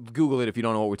 among Google it if you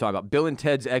don't know what we're talking about. Bill and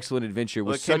Ted's Excellent Adventure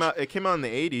Well, was it came out in the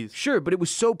 80s. Sure, but it was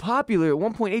so popular at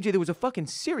one point. AJ, there was a fucking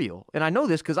cereal, and I know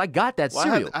this because I got that Well,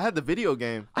 cereal. I had the video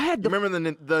game. I had You the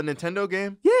remember the Nintendo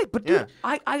game? yeah, but dude,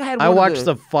 Yeah. I had. I one of watched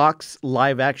the Fox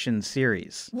live action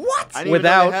series what? I didn't even know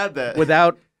without they had that.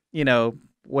 without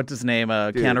what's his name,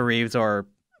 Keanu Reeves or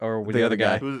the other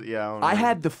guy. Yeah, I, don't I know.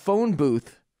 had the phone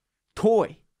booth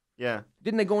toy. Yeah.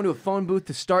 Didn't they go into a phone booth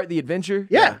to start the adventure?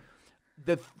 Yeah.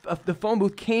 The phone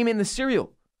booth came in the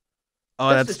cereal. Oh,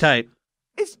 That's that's the- tight.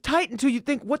 It's tight until you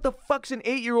think, what the fuck's an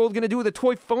 8-year-old gonna do with a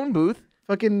toy phone booth?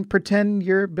 Fucking pretend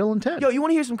you're Bill and Ted. Yo, you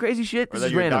want to hear some crazy shit? Or This that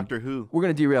is you're random. Doctor Who. We're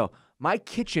gonna derail. My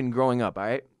kitchen growing up, all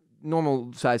right,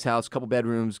 normal size house, couple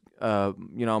bedrooms.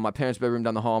 My parents' bedroom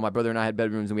down the hall. My brother and I had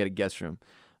bedrooms, and we had a guest room.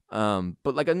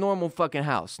 But like a normal fucking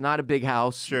house, not a big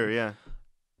house. Sure, yeah.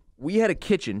 We had a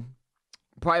kitchen,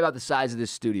 probably about the size of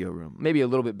this studio room, maybe a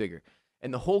little bit bigger,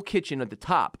 and the whole kitchen at the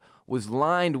top was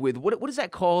lined with what is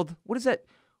that called? What is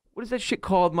that shit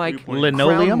called, Mike? Viewpoint.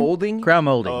 Linoleum? Crown molding. Crown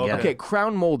molding. Oh, Yeah. Okay,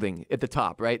 crown molding at the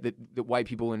top, right? That white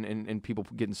people and people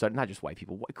getting started. Not just white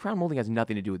people. Crown molding has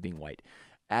nothing to do with being white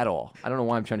at all. I don't know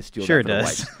why I'm trying to steal Sure that it for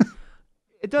does. the whites.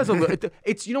 It does a little.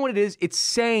 It's you know what it is? It's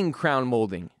saying crown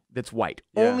molding that's white.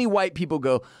 Yeah. Only white people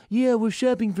go, yeah, we're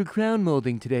shopping for crown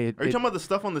molding today. Are you talking about the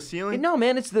stuff on the ceiling? No,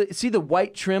 man, it's the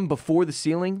white trim before the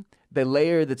ceiling, the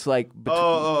layer that's like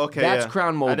okay. that's yeah.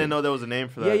 crown I molding. didn't know there was a name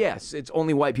for Yeah, that. yes, it's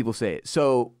only white people say it.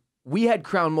 So we had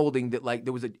crown molding that like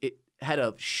it had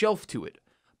a shelf to it,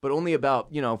 but only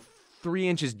about 3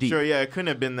 inches deep. Sure, yeah. It couldn't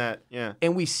have been that. Yeah.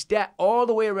 And we stacked all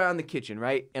the way around the kitchen,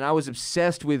 right? And I was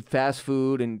obsessed with fast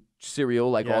food and cereal,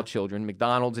 like Yeah. all children,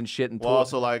 McDonald's and shit, and Well,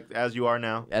 also like as you are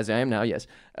now. as I am now, yes,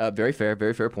 very fair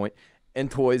point, and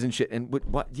toys and shit. And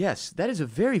what? Yes, that is a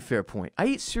very fair point. I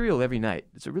eat cereal every night.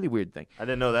 It's a really weird thing. I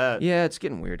didn't know that. Yeah, it's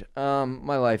getting weird.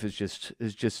 My life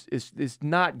is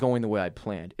not going the way I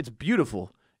planned. It's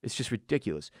beautiful. It's just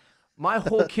ridiculous. My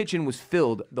whole kitchen was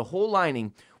filled, the whole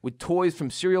lining, with toys from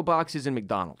cereal boxes and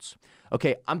McDonald's.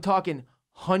 Okay, I'm talking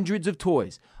hundreds of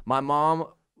toys. My mom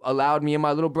allowed me and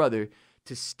my little brother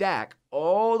to stack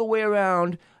all the way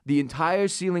around the entire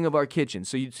ceiling of our kitchen.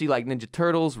 So you'd see like Ninja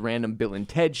Turtles, random Bill and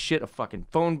Ted shit, a fucking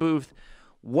phone booth,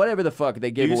 whatever the fuck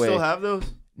they Do gave you away. still have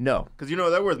those? No. Because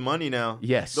they're worth money now.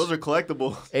 Yes. Those are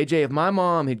collectibles. AJ, if my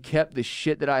mom had kept the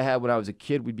shit that I had when I was a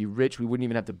kid, we'd be rich. We wouldn't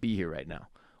even have to be here right now.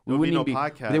 There would be wouldn't no even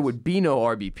podcast. There would be no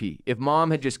RBP. If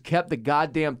mom had just kept the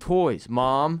goddamn toys,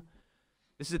 Mom,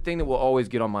 This is a thing that we'll always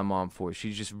get on my mom for.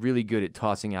 She's just really good at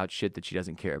tossing out shit that she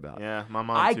doesn't care about. Yeah, my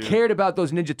mom I too. cared about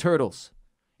those Ninja Turtles.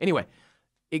 Anyway,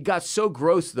 it got so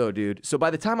gross though, dude. So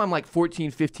by the time I'm like 14,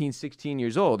 15, 16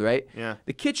 years old, right? Yeah.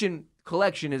 The kitchen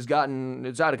collection it's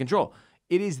out of control.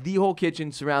 It is the whole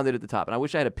kitchen surrounded at the top. And I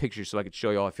wish I had a picture so I could show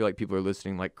y'all. I feel like people are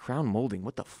listening like, crown molding,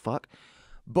 what the fuck?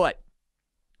 But,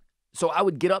 so I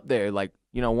would get up there like,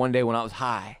 one day when I was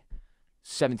high,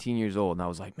 17 years old, and I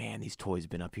was like, man, these toys have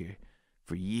been up here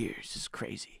for years. This is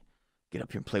crazy. Get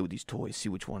up here and play with these toys, see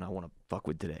which one I want to fuck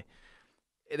with today.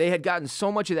 They had gotten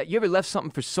so much of that. You ever left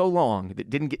something for so long that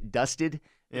didn't get dusted?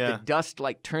 Yeah. The dust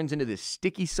like turns into this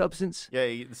sticky substance. Yeah,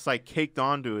 it's like caked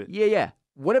onto it. Yeah.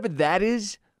 Whatever that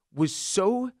is was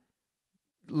so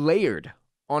layered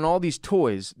on all these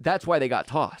toys. That's why they got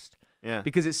tossed. Yeah.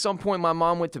 Because at some point my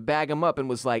mom went to bag them up and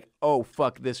was like, oh,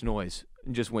 fuck this noise.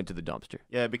 And just went to the dumpster.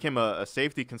 Yeah, it became a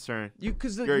safety concern.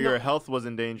 Because your health was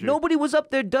in danger. Nobody was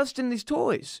up there dusting these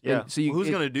toys. Yeah. And so who's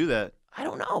going to do that? I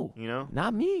don't know.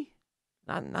 Not me.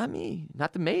 Not me.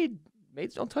 Not the maid.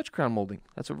 Maids don't touch crown molding.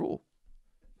 That's a rule.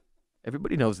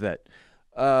 Everybody knows that.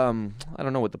 I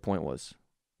don't know what the point was.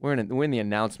 We're in the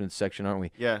announcements section, aren't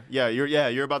we? Yeah.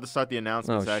 You're about to start the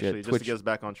announcements actually, just to get us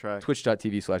back on track.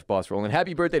 Twitch.tv/BossRoland.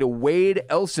 Happy birthday to Wade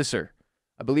Elsesser.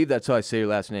 I believe that's how I say your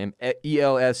last name.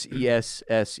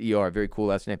 Elsesser. Very cool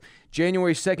last name.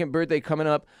 January 2nd birthday coming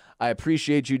up. I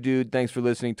appreciate you, dude. Thanks for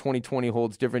listening. 2020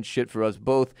 holds different shit for us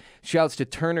both. Shouts to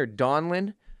Turner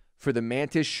Donlin for the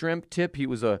mantis shrimp tip. He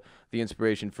was the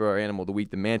inspiration for our animal of the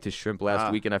week, the mantis shrimp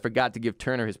last week, and I forgot to give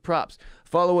Turner his props.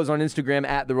 Follow us on Instagram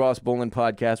at the Ross Bolen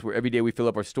Podcast, where every day we fill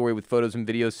up our story with photos and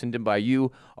videos sent in by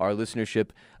you, our listenership,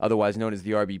 otherwise known as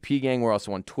the RBP Gang. We're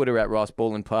also on Twitter at Ross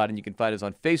Bolen Pod, and you can find us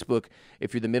on Facebook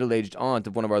if you're the middle-aged aunt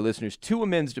of one of our listeners. 2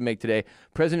 amends to make today.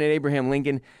 President Abraham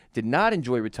Lincoln did not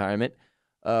enjoy retirement.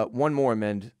 1 more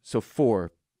amend, so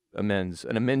 4 amends.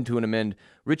 An amend to an amend.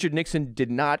 Richard Nixon did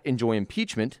not enjoy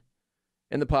impeachment.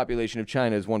 And the population of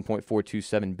China is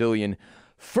 1.427 billion.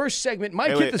 First segment,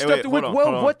 Mike hit the stuff to whip.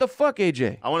 Whoa, what the fuck,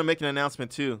 AJ? I want to make an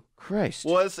announcement too. Christ.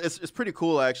 Well, it's pretty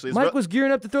cool actually. Mike was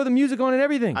gearing up to throw the music on and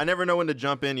everything. I never know when to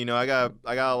jump in. I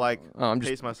gotta like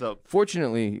pace myself.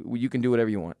 Fortunately, you can do whatever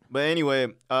you want. But anyway,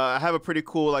 I have a pretty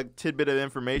cool like tidbit of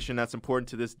information that's important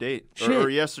to this date or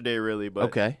yesterday really, but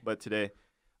okay. But today,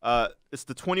 it's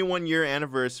the 21-year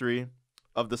anniversary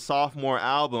of the sophomore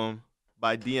album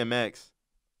by DMX.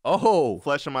 Oh.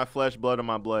 Flesh of my flesh, blood of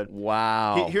my blood.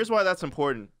 Wow. Here's why that's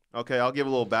important. Okay, I'll give a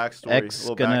little backstory. X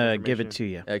gonna give it to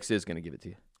you. X is gonna give it to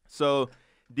you. So,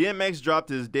 DMX dropped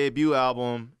his debut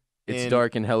album. It's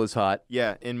Dark and Hell is Hot.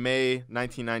 Yeah, in May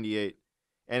 1998.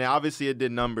 And obviously it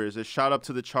did numbers. It shot up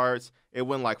to the charts. It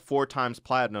went like 4 times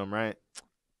platinum, right?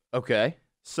 Okay.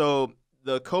 So,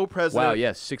 the co-president... Wow,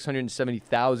 yes.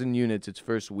 670,000 units its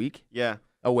first week. Yeah.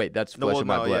 Oh, wait, that's Flesh of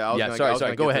My Blood. Yeah,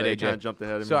 sorry. Go ahead, AJ. Kind of jumped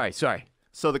ahead of me. Sorry.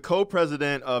 So the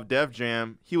co-president of Def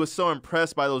Jam, he was so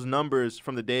impressed by those numbers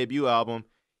from the debut album,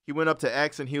 he went up to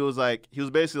X and he was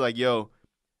basically like, yo,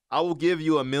 I will give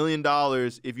you $1 million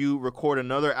if you record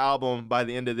another album by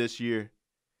the end of this year.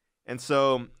 And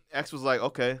so X was like,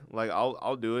 okay, like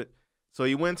I'll do it. So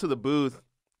he went to the booth.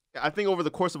 I think over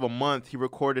the course of a month, he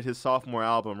recorded his sophomore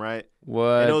album, right?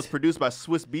 What? And it was produced by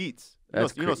Swiss Beats. You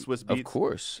know Swiss Beats. Of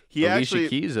course. Alicia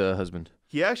Keys' husband.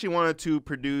 He actually wanted to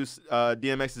produce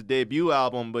DMX's debut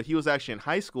album, but he was actually in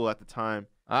high school at the time.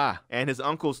 And his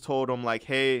uncles told him, like,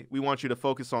 hey, we want you to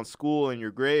focus on school and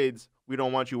your grades. We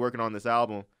don't want you working on this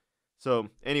album. So,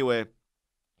 anyway,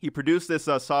 he produced this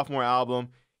sophomore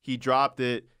album. He dropped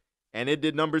it, and it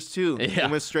did numbers, too. Yeah.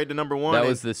 It went straight to number 1. That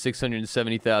was the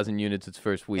 670,000 units its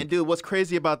first week. And, dude, what's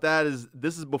crazy about that is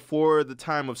this is before the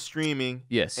time of streaming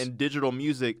and digital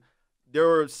music. There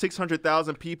were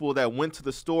 600,000 people that went to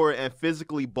the store and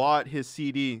physically bought his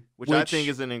CD, which I think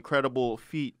is an incredible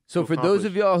feat. So for those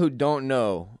of y'all who don't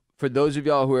know, for those of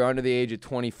y'all who are under the age of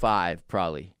 25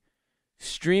 probably,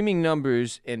 streaming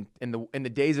numbers in the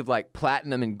days of like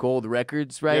platinum and gold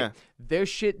records, right? Yeah. Their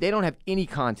shit, they don't have any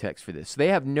context for this. They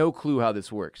have no clue how this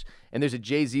works. And there's a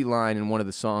Jay-Z line in one of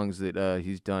the songs that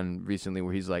he's done recently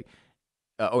where he's like,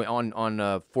 on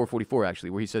 444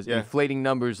 actually, where he says inflating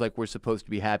numbers like we're supposed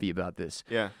to be happy about this.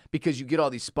 Yeah. Because you get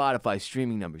all these Spotify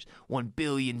streaming numbers, 1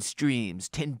 billion streams,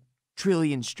 10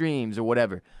 trillion streams or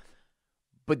whatever.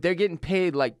 But they're getting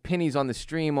paid like pennies on the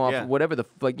stream off whatever the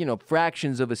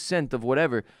fractions of a cent of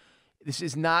whatever. This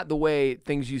is not the way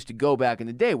things used to go back in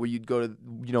the day where you'd go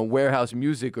to Warehouse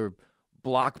Music or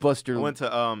Blockbuster. I went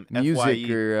to Music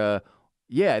FYE. or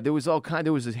there was a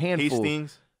handful.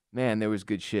 Hastings. Man, there was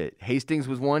good shit. Hastings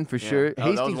was one for sure. That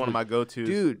was one of my go-tos.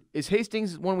 Dude, is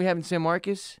Hastings one we have in San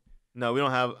Marcos? No, we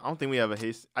don't have. I don't think we have a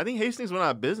Hastings. I think Hastings went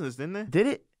out of business, didn't they? Did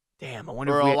it? Damn, I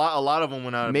wonder Or if we a lot of them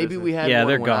went out of maybe business. we had Yeah, one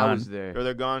they're when I gone. was there. Or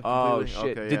they're gone Oh completely?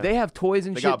 shit! Okay, Did they have toys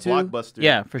and They shit got too? Blockbuster.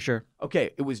 Yeah, for sure.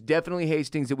 Okay, it was definitely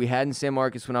Hastings that we had in San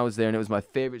Marcos when I was there, and it was my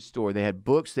favorite store. They had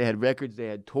books, they had records, they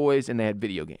had toys, and they had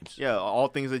video games. Yeah, all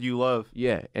things that you love.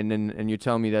 Yeah, and you're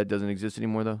telling me that doesn't exist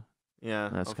anymore though? Yeah,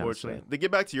 That's kinda unfortunately. sad. To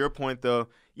get back to your point, though,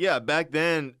 yeah, back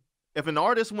then, if an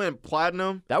artist went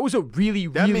platinum, That was a really,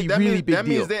 that really, means, really big that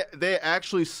deal. means they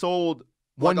actually sold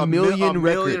 1 like million a million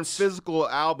records. physical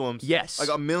albums. Yes. Like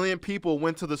 1 million people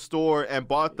went to the store and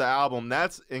bought the album.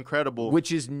 That's incredible.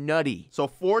 Which is nutty. So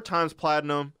 4 times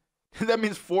platinum, that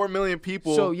means 4 million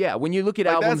people. So yeah, when you look at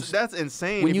like, albums, that's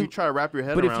insane when if you- you try to wrap your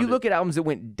head but around if you it. look at albums that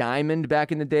went diamond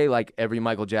back in the day, like every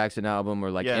Michael Jackson album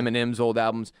or like Yeah. Eminem's old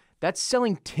albums, that's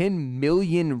selling 10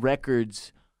 million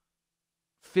records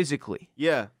physically.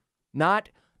 Yeah. Not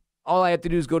all I have to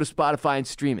do is go to Spotify and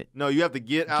stream it. No, you have to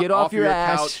get out Get off off your your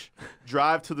ass. couch,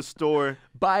 drive to the store.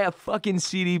 Buy a fucking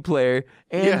CD player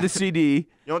and Yeah. the CD. You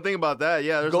don't think about that.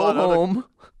 Yeah, there's a Go lot home.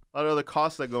 of other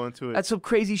costs that go into it. That's some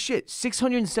crazy shit.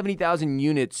 670,000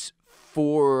 units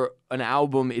for an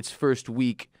album its first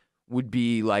week would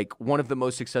be like one of the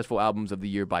most successful albums of the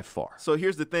year by far. So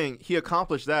here's the thing. He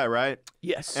accomplished that, right?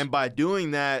 Yes. And by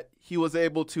doing that, he was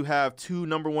able to have 2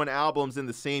 #1 albums in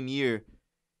the same year.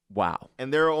 Wow.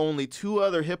 And there are only 2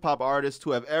 other hip-hop artists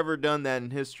who have ever done that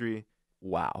in history.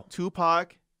 Wow.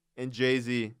 Tupac and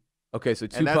Jay-Z. Okay, so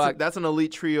And Tupac that's an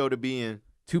elite trio to be in.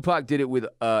 Tupac did it with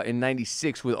in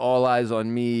 '96 with All Eyes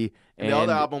on Me, And the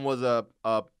other album was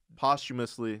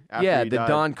posthumously after yeah, he the died.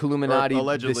 Don Killuminati, the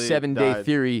allegedly 7-Day died.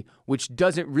 Theory, which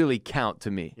doesn't really count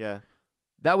to me. Yeah.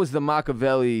 That was the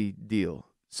Machiavelli deal.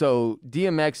 So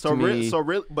DMX So to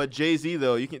me, but Jay-Z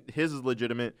though, his is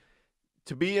legitimate.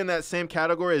 To be in that same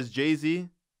category as Jay-Z,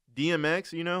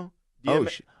 DMX, you know?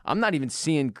 I'm not even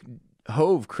seeing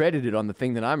Hove credited on the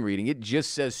thing that I'm reading. It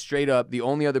just says straight up the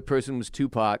only other person was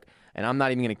Tupac, and I'm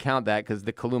not even going to count that because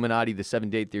the Killuminati, the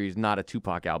 7-Day Theory is not a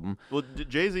Tupac album. Well,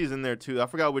 Jay-Z's in there too. I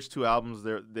forgot which 2 albums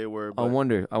they were. I But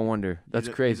wonder. That's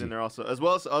He's crazy. in there also, as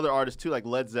well as other artists too, like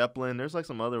Led Zeppelin. There's like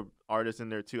some other artists in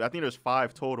there too. I think there's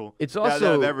 5 total. It's that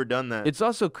also have ever done that. It's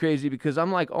also crazy because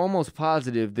I'm like almost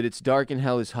positive that it's Dark and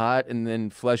Hell is Hot and then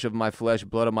Flesh of My Flesh,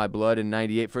 Blood of My Blood in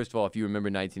 '98. First of all, if you remember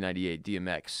 1998,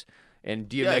 DMX and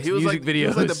DMX he was music like,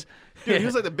 videos. He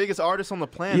was like the biggest artist on the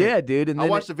planet. Yeah, dude. And I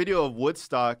then watched the video of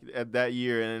Woodstock at that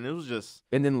year, and it was just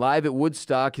and then live at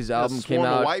Woodstock, his album a came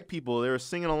swarm of out white people. They were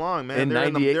singing along, man. In They're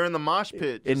in 98 they're in the mosh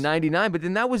pit. in '99. But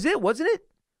then that was it, wasn't it?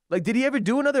 Like, did he ever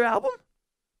do another album?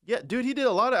 Yeah, dude, he did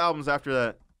a lot of albums after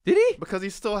that. Did he? Because he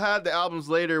still had the albums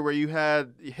later where you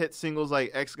had hit singles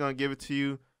like X Gonna Give It To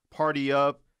You, Party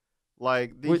Up,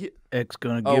 like X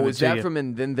gonna give Oh, it was to that you. from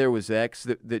And Then There Was X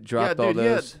that yeah, dropped all dude,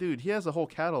 those? he has a whole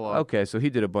catalog. Okay, so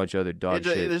he did a bunch of other dog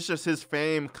shit. It's just his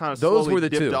fame kind of Those slowly were the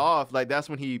dipped 2. off. Like that's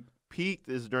when he peaked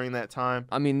is during that time.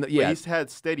 I mean, But yeah, he's had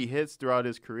steady hits throughout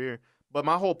his career. But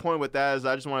my whole point with that is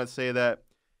I just want to say that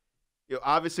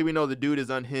obviously we know the dude is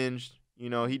unhinged. You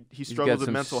know, he he's got struggles with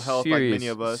some mental health serious, like many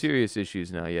of us. Serious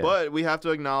issues now, yeah. But we have to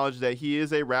acknowledge that he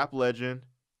is a rap legend.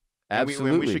 Absolutely.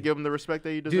 And we should give him the respect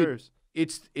that he deserves.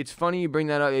 It's funny you bring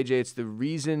that up, AJ. It's the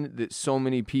reason that so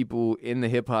many people in the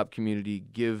hip hop community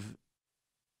give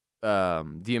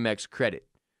DMX credit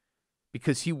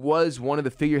because he was one of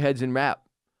the figureheads in rap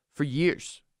for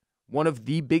years. One of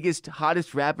the biggest,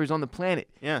 hottest rappers on the planet.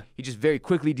 Yeah. He just very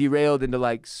quickly derailed into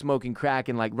like smoking crack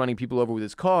and like running people over with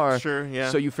his car. Sure, yeah.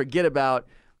 So you forget about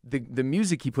the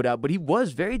music he put out, but he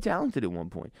was very talented at one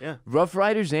point. Yeah. Rough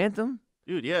Riders Anthem.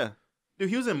 Dude, yeah. Dude,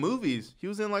 he was in movies. He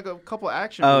was in like a couple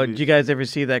action Oh, movies. did you guys ever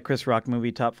see that Chris Rock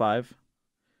movie Top 5?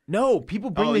 No, people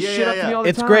bring Oh, this yeah, shit up yeah, to me yeah. all the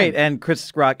It's time. great, and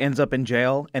Chris Rock ends up in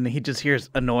jail, and he just hears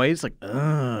a noise like,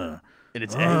 ugh. And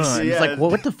it's And he's Yeah. like,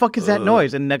 well, what the fuck is that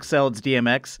noise? And next cell, it's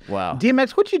DMX. Wow.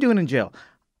 DMX, what you doing in jail?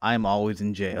 I'm always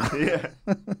in jail. Yeah.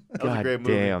 That was a God great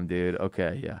movie. damn, dude.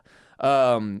 Okay, yeah.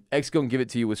 X Gonna Give It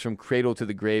To You was from Cradle to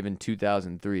the Grave in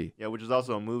 2003. Yeah, which is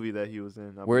also a movie that he was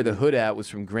in. I Where the believe. Hood At was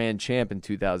from Grand Champ in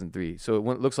 2003. So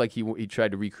it looks like he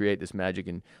tried to recreate this magic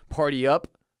and Party Up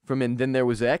from And Then There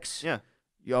Was X. Yeah.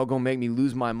 Y'all gonna make me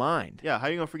lose my mind Yeah, how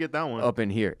you gonna forget that one? up in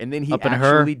here. And then he Up in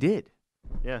Her. actually did.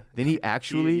 Yeah. Then he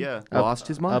actually yeah. lost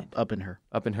his mind. Up in her.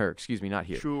 Up in her, excuse me, not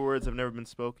here. True words have never been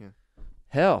spoken.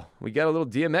 Hell, we got a little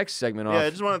DMX segment off. Yeah, I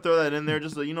just want to throw that in there.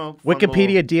 Just, you know, fun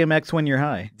Wikipedia DMX when you're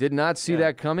high. Did not see Yeah.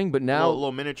 that coming, but now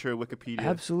little miniature Wikipedia.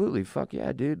 absolutely. Fuck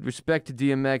yeah, dude. Respect to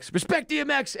DMX. Respect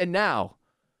DMX. And now,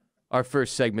 our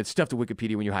first segment, Stuff to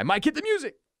Wikipedia When You're High. Mike, hit the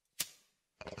music.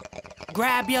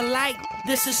 Grab your light,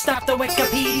 this is Stuff to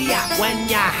Wikipedia when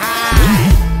you're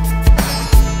high.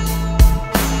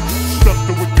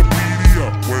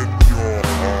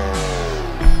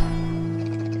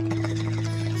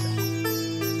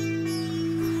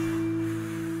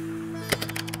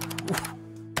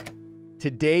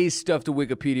 Today's stuff to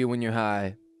Wikipedia when you're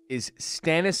high is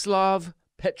Stanislav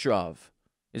Petrov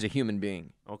is a human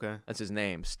being. Okay. That's his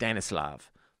name,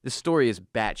 Stanislav. This story is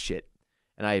batshit,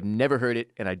 and I have never heard it,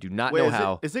 and I do not know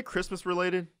how. Is it Christmas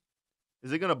related?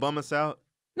 Is it gonna bum us out?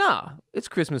 Nah, it's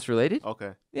Christmas related.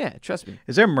 Okay. Yeah, trust me.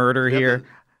 Is there murder here?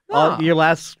 No, Your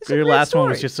last it's a great one was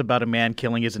story. just about a man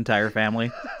killing his entire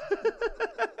family.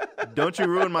 Don't you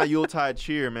ruin my Yuletide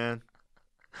cheer, man.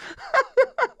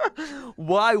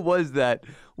 Why was that?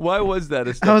 Why was that?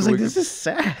 A stuff I was to like, Wikipedia? this is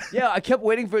sad. Yeah, I kept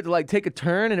waiting for it to like take a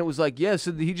turn, and it was like, yeah,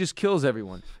 so he just kills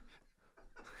everyone.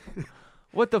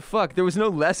 What the fuck? There was no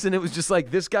lesson. It was just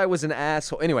like, this guy was an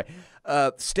asshole. Anyway,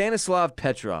 Stanislav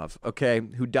Petrov, okay,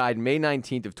 who died May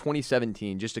 19th of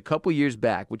 2017, just a couple years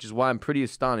back, which is why I'm pretty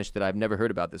astonished that I've never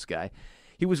heard about this guy.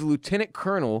 He was a lieutenant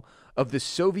colonel of the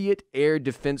Soviet Air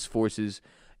Defense Forces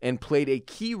and played a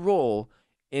key role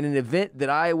in an event that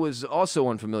I was also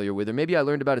unfamiliar with, or maybe I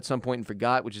learned about at some point and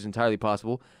forgot, which is entirely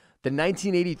possible, the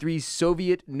 1983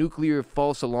 Soviet nuclear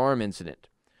false alarm incident.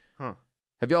 Huh.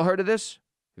 Have y'all heard of this?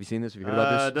 Have you seen this? Have you heard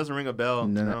about It this? doesn't ring a bell.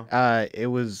 No. It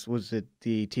was it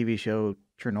the TV show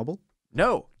Chernobyl?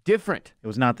 No, different. It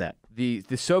was not that. The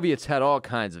Soviets had all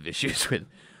kinds of issues with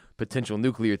potential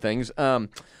nuclear things.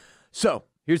 So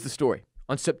here's the story.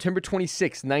 On September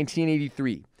 26,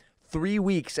 1983, 3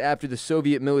 weeks after the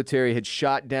Soviet military had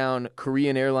shot down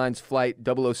Korean Airlines Flight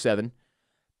 007,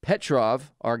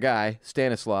 Petrov, our guy,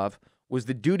 Stanislav, was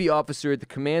the duty officer at the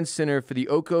command center for the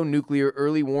Oko nuclear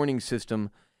early warning system.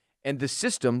 And the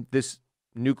system, this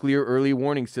nuclear early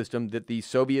warning system that the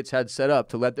Soviets had set up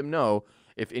to let them know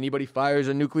if anybody fires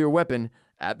a nuclear weapon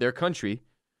at their country,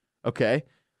 okay,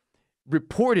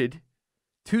 reported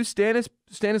to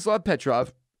Stanislav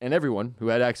Petrov and everyone who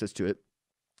had access to it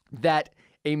that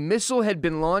a missile had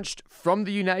been launched from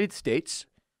the United States,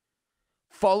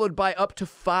 followed by up to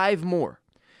 5 more.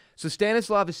 So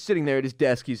Stanislav is sitting there at his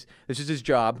desk. This is his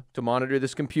job, to monitor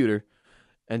this computer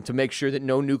and to make sure that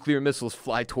no nuclear missiles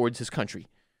fly towards his country.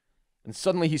 And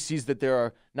suddenly he sees that there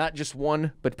are not just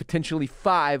 1, but potentially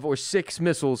 5 or 6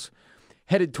 missiles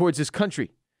headed towards his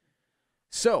country.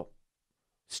 So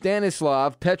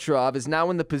Stanislav Petrov is now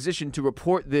in the position to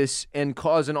report this and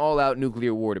cause an all-out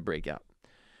nuclear war to break out.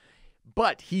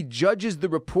 But he judges the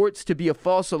reports to be a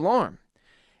false alarm,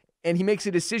 and he makes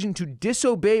a decision to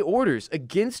disobey orders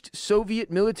against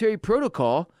Soviet military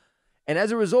protocol, and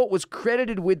as a result was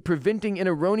credited with preventing an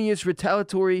erroneous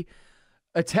retaliatory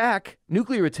attack,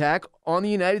 nuclear attack, on the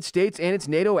United States and its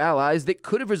NATO allies that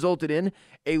could have resulted in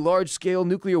a large-scale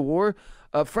nuclear war,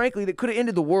 frankly, that could have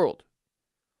ended the world.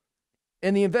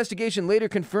 And the investigation later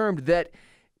confirmed that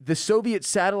the Soviet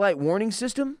satellite warning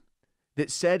system that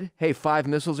said, hey, 5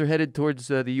 missiles are headed towards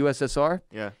the USSR,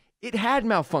 it had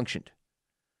malfunctioned.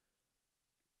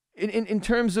 In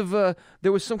terms of,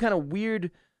 there was some kind of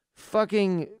weird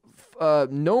fucking,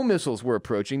 no missiles were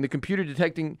approaching. The computer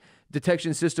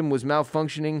detection system was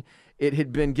malfunctioning. It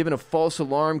had been given a false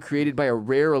alarm created by a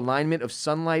rare alignment of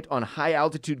sunlight on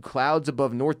high-altitude clouds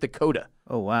above North Dakota.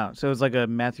 Oh, wow. So it was like a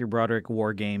Matthew Broderick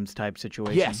War Games type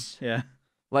situation. Yes. Yeah.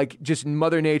 Like, just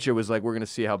Mother Nature was like, we're going to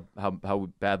see how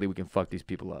badly we can fuck these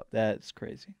people up. That's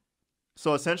crazy.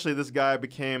 So essentially, this guy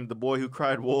became the boy who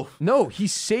cried wolf. No, he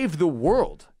saved the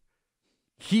world.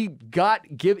 He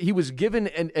was given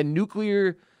a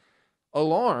nuclear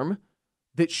alarm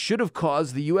that should have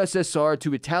caused the USSR to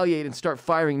retaliate and start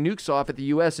firing nukes off at the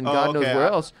US and God knows where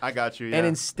else. I got you, yeah. And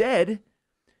instead,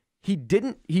 he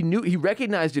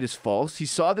recognized it as false. He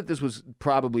saw that this was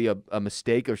probably a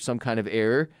mistake or some kind of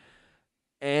error,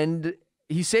 and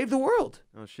he saved the world.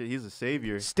 Oh, shit, he's a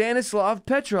savior. Stanislav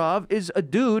Petrov is a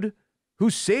dude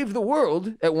who saved the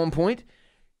world at one point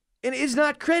and is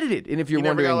not credited. And if you're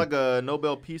wondering, never got like a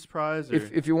Nobel Peace Prize, or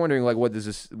if you're wondering, like, what is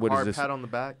this? pat on the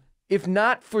back? If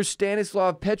not for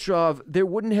Stanislav Petrov, there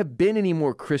wouldn't have been any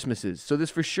more Christmases. So this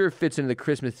for sure fits into the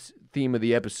Christmas theme of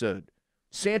the episode.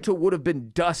 Santa would have been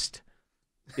dust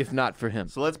if not for him.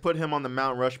 So let's put him on the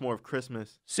Mount Rushmore of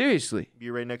Christmas. Seriously.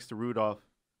 Be right next to Rudolph.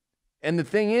 And the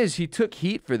thing is, he took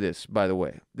heat for this, by the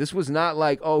way. This was not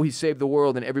like, oh, he saved the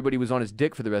world and everybody was on his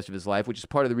dick for the rest of his life, which is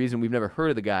part of the reason we've never heard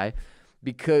of the guy.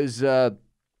 Because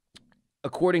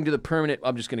according to the permanent,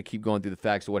 I'm just going to keep going through the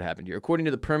facts of what happened here. According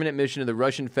to the permanent mission of the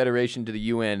Russian Federation to the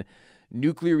UN,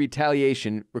 nuclear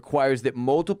retaliation requires that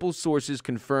multiple sources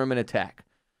confirm an attack.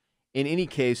 In any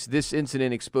case, this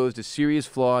incident exposed a serious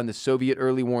flaw in the Soviet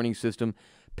early warning system.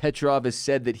 Petrov has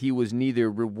said that he was neither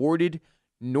rewarded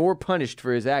nor punished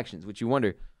for his actions, which you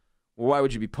wonder, well, why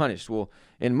would you be punished? Well,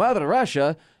 in Mother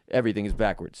Russia, everything is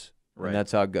backwards. Right. And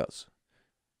that's how it goes.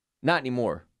 Not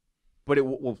anymore. But it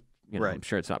will, you know, right. I'm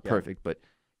sure it's not perfect, but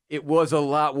It was a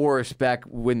lot worse back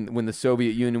when the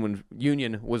Soviet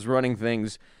Union was running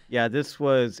things. Yeah, this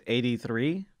was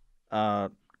 83.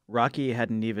 Rocky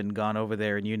hadn't even gone over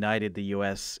there and united the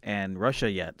U.S. and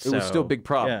Russia yet. It was still big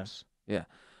problems. Yeah.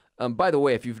 By the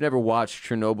way, if you've never watched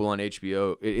Chernobyl on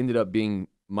HBO, it ended up being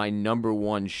my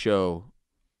 #1 show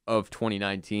of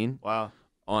 2019. Wow.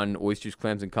 On Oysters,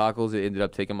 Clams, and Cockles. It ended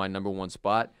up taking my #1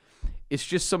 spot. It's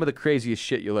just some of the craziest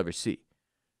shit you'll ever see.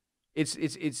 It's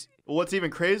What's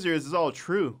even crazier is it's all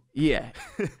true. Yeah.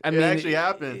 I mean, actually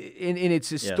happened. And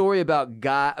it's a story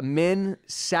about men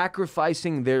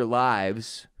sacrificing their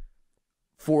lives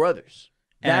for others.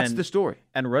 That's the story.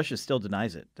 And Russia still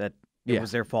denies it, that it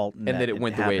was their fault. And that it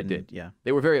went the way it did. Yeah.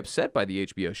 They were very upset by the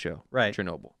HBO show, right.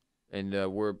 Chernobyl. And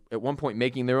were at one point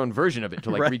making their own version of it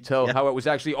to retell how it was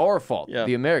actually our fault,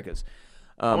 the Americas.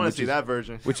 I want to see that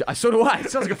version. Which so do I. It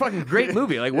sounds like a fucking great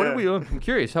movie. Like, what are we? I'm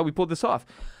curious how we pulled this off.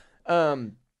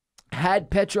 Had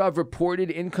Petrov reported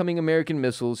incoming American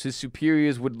missiles, his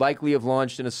superiors would likely have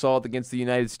launched an assault against the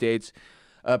United States,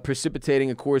 precipitating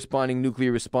a corresponding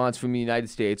nuclear response from the United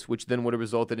States, which then would have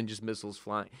resulted in just missiles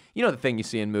flying. You know the thing you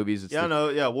see in movies? It's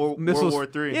World War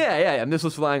III. Yeah,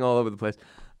 missiles flying all over the place.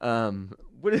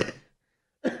 What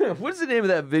is the name of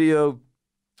that video?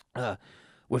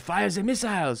 We fire the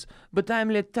missiles, but I'm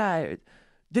late tired.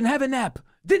 Didn't have a nap.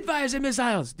 Did fire the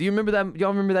missiles. Do you remember that?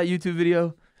 Y'all remember that YouTube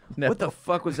video? No. What the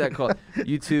fuck was that called?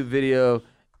 YouTube video,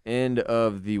 End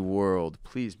of the World.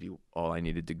 Please be all I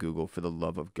needed to Google, for the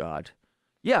love of God.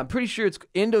 Yeah, I'm pretty sure it's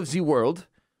End of the World.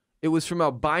 It was from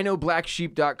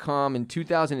albinoblacksheep.com in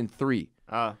 2003.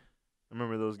 I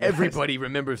remember those guys. Everybody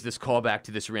remembers this callback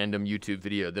to this random YouTube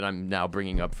video that I'm now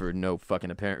bringing up for no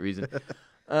fucking apparent reason.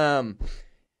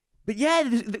 But yeah,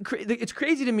 it's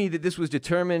crazy to me that this was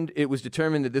determined. It was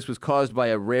determined that this was caused by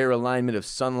a rare alignment of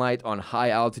sunlight on high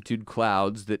altitude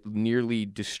clouds that nearly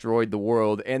destroyed the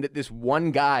world, and that this one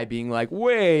guy being like,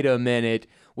 "Wait a minute,"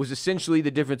 was essentially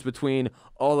the difference between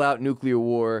all-out nuclear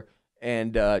war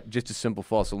and just a simple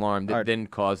false alarm that then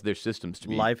caused their systems to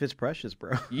be. Life is precious,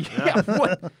 bro. Yeah,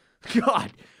 what?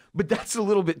 God, but that's a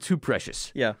little bit too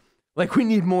precious. Yeah, like we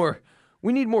need more.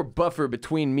 We need more buffer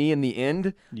between me and the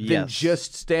end than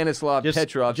just Stanislav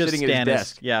Petrov sitting at his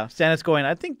desk. Yeah, Stanis going,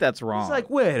 I think that's wrong. He's like,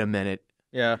 wait a minute.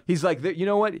 Yeah. He's like, you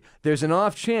know what? There's an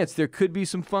off chance there could be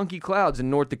some funky clouds in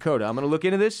North Dakota. I'm going to look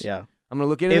into this. Yeah. I'm going to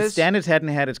look into this. If Stanis hadn't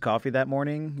had his coffee that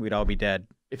morning, we'd all be dead.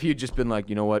 If he had just been like,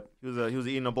 you know what? He was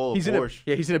eating a bowl of borscht.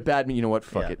 He's in a bad mood. You know what?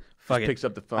 Fuck it. Fuck it. Picks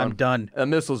up the phone. I'm done.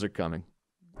 Missiles are coming.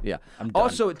 Yeah. I'm done.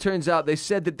 Also, it turns out they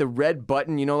said that the red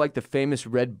button, you know, like the famous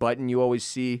red button you always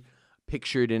see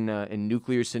pictured in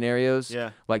nuclear scenarios,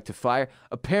 like to fire.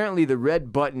 Apparently, the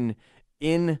red button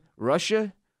in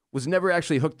Russia was never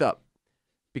actually hooked up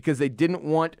because they didn't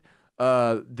want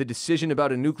the decision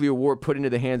about a nuclear war put into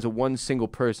the hands of one single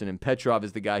person. And Petrov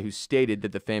is the guy who stated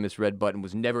that the famous red button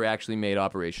was never actually made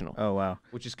operational. Oh, wow.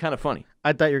 Which is kind of funny.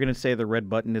 I thought you were going to say the red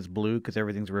button is blue because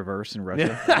everything's reversed in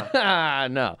Russia.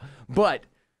 No. But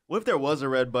what if there was a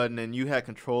red button and you had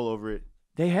control over it?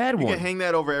 They had one. You can hang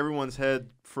that over everyone's head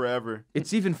forever.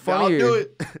 It's even funnier. I'll do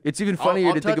it. It's even funnier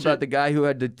I'll to think about it. the guy who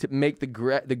had to make the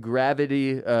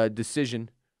gravity decision.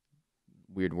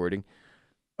 Weird wording.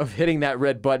 Of hitting that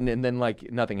red button and then like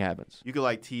nothing happens. You could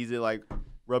like tease it, like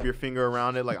rub your finger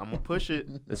around it, like I'm gonna push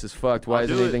it. This is fucked. Why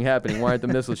isn't anything happening? Why aren't the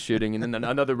missiles shooting? And then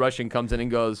another Russian comes in and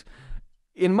goes,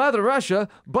 "In Mother Russia,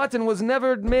 button was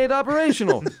never made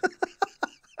operational."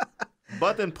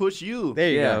 Button push you. There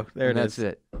you go. There it is. That's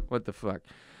it. What the fuck?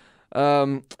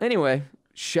 Anyway,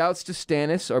 shouts to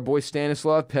Stanis, our boy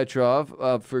Stanislav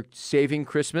Petrov, for saving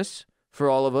Christmas for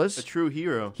all of us. A true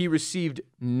hero. He received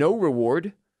no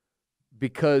reward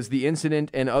because the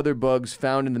incident and other bugs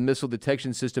found in the missile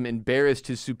detection system embarrassed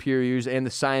his superiors and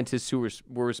the scientists who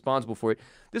were responsible for it.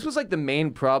 This was like the main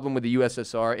problem with the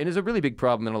USSR, and is a really big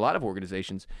problem in a lot of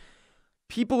organizations.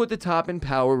 People at the top in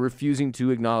power refusing to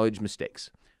acknowledge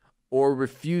mistakes, or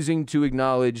refusing to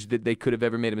acknowledge that they could have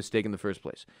ever made a mistake in the first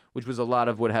place, which was a lot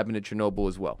of what happened at Chernobyl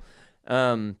as well.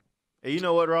 Hey, you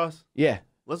know what, Ross? Yeah.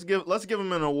 Let's give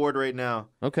him an award right now.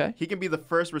 Okay. He can be the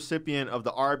first recipient of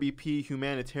the RBP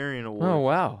Humanitarian Award. Oh,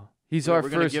 wow. He's We're our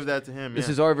going first. to give that to him. This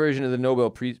is our version of the Nobel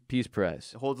Peace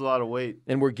Prize. It holds a lot of weight.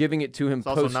 And we're giving it to him It's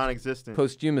also non-existent.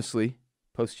 posthumously,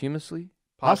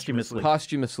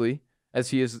 as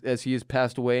he has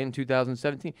passed away in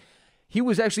 2017. He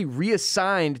was actually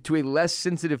reassigned to a less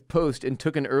sensitive post and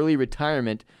took an early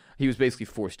retirement. He was basically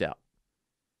forced out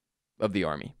of the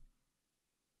army.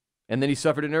 And then he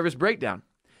suffered a nervous breakdown.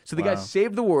 So the guy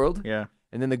saved the world, and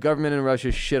then the government in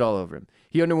Russia shit all over him.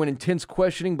 He underwent intense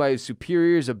questioning by his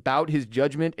superiors about his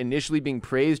judgment, initially being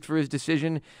praised for his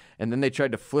decision, and then they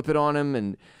tried to flip it on him.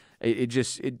 And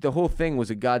The whole thing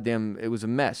was it was a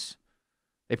mess.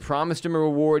 They promised him a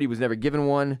reward. He was never given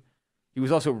one. He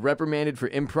was also reprimanded for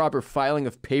improper filing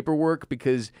of paperwork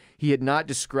because he had not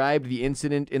described the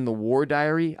incident in the war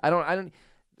diary.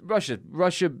 Russia,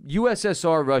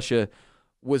 USSR Russia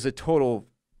was a total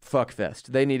fuckfest.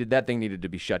 That thing needed to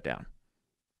be shut down.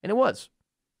 And it was.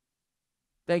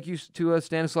 Thank you to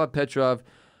Stanislav Petrov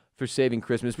for saving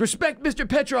Christmas. Respect Mr.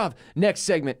 Petrov. Next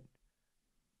segment.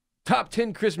 Top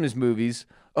 10 Christmas movies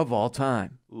of all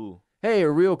time. Ooh. Hey, a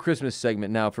real Christmas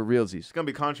segment now for realsies. It's going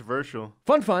to be controversial.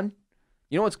 Fun.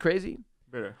 You know what's crazy?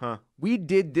 Better, huh? We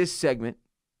did this segment,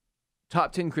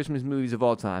 Top 10 Christmas Movies of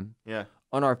All Time,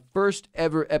 on our first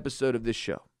ever episode of this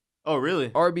show. Oh, really?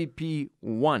 RBP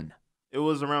 1. It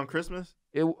was around Christmas?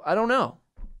 I don't know.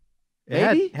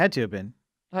 It had to have been.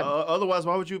 Otherwise,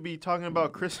 why would you be talking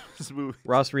about Christmas movies?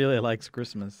 Ross really likes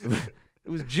Christmas. It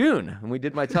was June, and we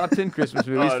did my top 10 Christmas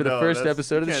movies for the first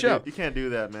episode of the show. You can't do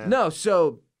that, man. No,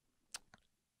 so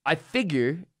I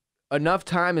figure enough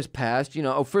time has passed.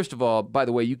 First of all, by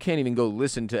the way, you can't even go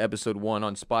listen to episode 1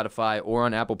 on Spotify or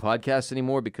on Apple Podcasts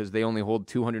anymore because they only hold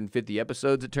 250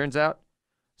 episodes, it turns out.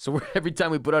 So every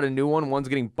time we put out a new one, one's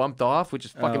getting bumped off, which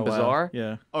is fucking bizarre.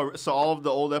 Yeah. Oh, so all of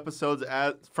the old episodes,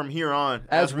 from here on,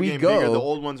 as we getting go, bigger, the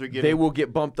old ones are getting... They will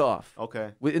get bumped off.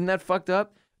 Okay. Isn't that fucked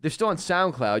up? They're still on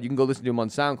SoundCloud. You can go listen to them on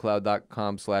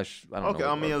SoundCloud.com/ I don't know. Okay,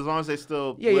 I mean, as long as they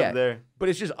still live there. But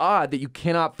it's just odd that you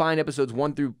cannot find episodes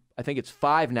 1 through, I think it's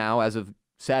 5 now as of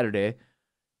Saturday,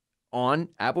 on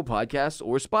Apple Podcasts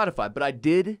or Spotify. But I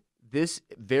did this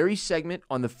very segment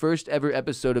on the first ever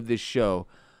episode of this show.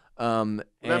 That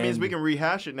means we can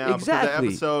rehash it now exactly.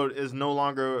 because the episode is no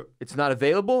longer... It's not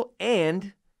available,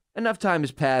 and enough time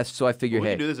has passed, so I figured, we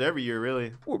can do this every year,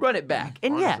 really. We'll run it back.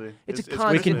 And honestly, it's a We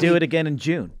constant... can do it again in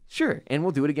June. Sure, and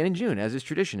we'll do it again in June, as is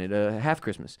tradition at half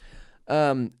Christmas. So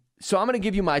I'm going to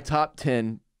give you my top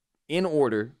 10 in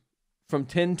order from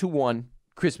 10 to 1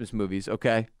 Christmas movies,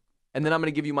 okay? And then I'm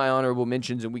going to give you my honorable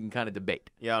mentions, and we can kind of debate.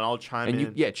 Yeah, and I'll chime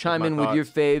in. Chime in with your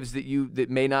faves that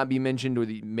may not be mentioned, or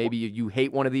maybe you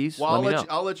hate one of these. Well,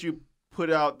 I'll let you put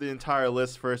out the entire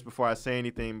list first before I say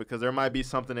anything, because there might be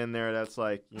something in there that's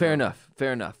like... Fair enough. So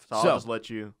I'll just let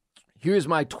you... Here's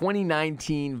my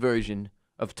 2019 version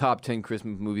of top 10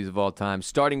 Christmas movies of all time,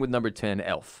 starting with number 10,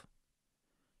 Elf.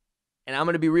 And I'm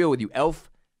going to be real with you.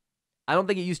 Elf, I don't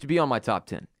think it used to be on my top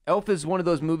 10. Elf is one of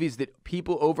those movies that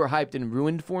people overhyped and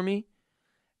ruined for me.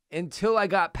 Until I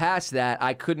got past that,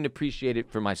 I couldn't appreciate it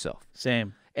for myself.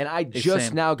 Same. And I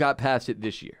just now got past it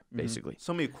this year, basically.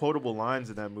 So many quotable lines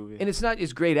in that movie. And it's not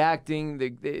just great acting.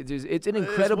 It's an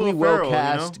incredibly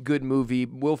well-cast, good movie.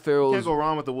 Will Ferrell. You can't go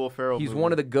wrong with the Will Ferrell He's movie.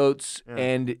 one of the GOATs. Yeah.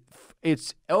 And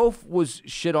Elf was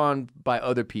shit on by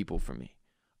other people for me.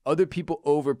 Other people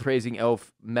overpraising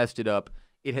Elf messed it up.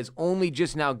 It has only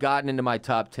just now gotten into my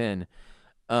top 10.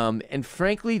 And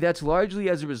frankly, that's largely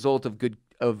as a result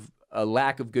of a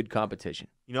lack of good competition.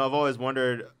 I've always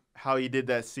wondered how he did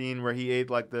that scene where he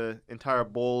ate like the entire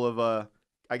bowl of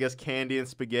I guess candy and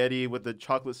spaghetti with the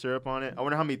chocolate syrup on it. I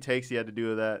wonder how many takes he had to do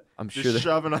with that. I'm just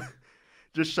sure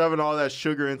shoving all that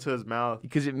sugar into his mouth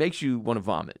because it makes you want to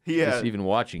vomit. Yeah, just even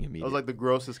watching him eat. That was like the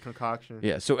grossest concoction.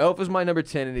 Yeah, so Elf is my number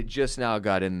 10, and it just now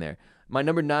got in there. My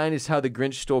number 9 is How the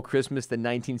Grinch Stole Christmas, the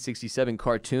 1967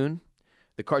 cartoon.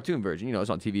 The cartoon version, it's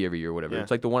on TV every year or whatever. Yeah.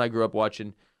 It's like the one I grew up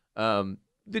watching.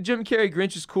 The Jim Carrey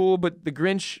Grinch is cool, but the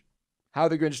Grinch, How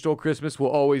the Grinch Stole Christmas will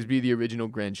always be the original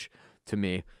Grinch to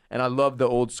me. And I love the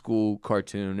old school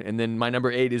cartoon. And then my number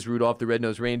 8 is Rudolph the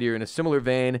Red-Nosed Reindeer. In a similar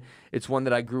vein, it's one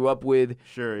that I grew up with.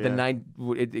 Sure, yeah.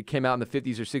 It came out in the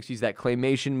 50s or 60s, that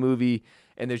claymation movie.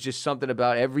 And there's just something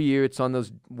about every year it's on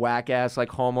those whack-ass like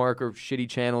Hallmark or shitty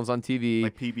channels on TV.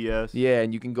 Like PBS. Yeah,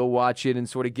 and you can go watch it and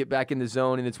sort of get back in the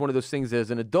zone. And it's one of those things that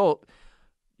as an adult,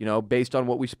 based on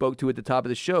what we spoke to at the top of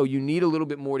the show, you need a little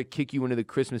bit more to kick you into the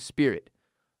Christmas spirit.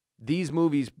 These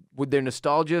movies, with their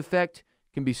nostalgia effect,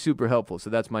 can be super helpful. So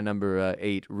that's my number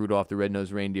 8, Rudolph the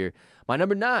Red-Nosed Reindeer. My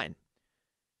number 9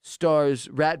 stars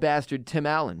rat bastard Tim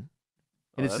Allen,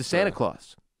 and it's the Santa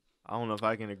Claus. I don't know if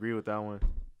I can agree with that one.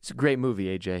 It's a great movie,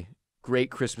 AJ. Great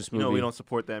Christmas movie. We don't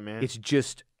support that, man. It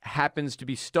just happens to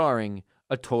be starring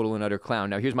a total and utter clown.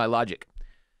 Now, here's my logic.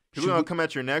 People are going to come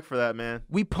at your neck for that, man.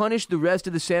 We punish the rest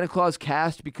of the Santa Claus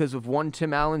cast because of one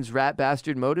Tim Allen's rat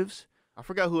bastard motives? I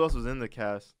forgot who else was in the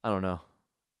cast. I don't know.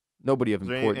 Nobody of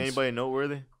importance. Anybody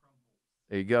noteworthy?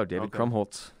 There you go, David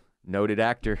Krumholtz, noted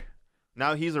actor.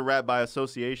 Now he's a rat by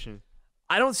association.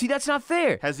 I don't see. That's not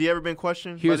fair. Has he ever been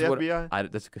questioned by the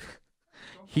FBI? That's good.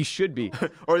 He should be.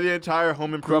 Or the entire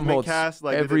Home Improvement cast.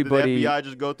 Like everybody, did the FBI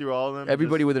just go through all of them?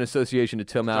 Everybody with an association to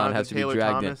Tim Allen has to be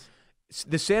dragged in.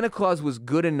 The Santa Claus was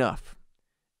good enough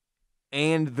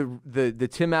and the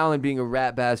Tim Allen being a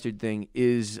rat bastard thing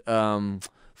is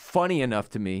funny enough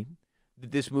to me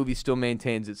that this movie still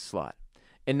maintains its slot.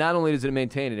 And not only does it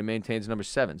maintain it, it maintains number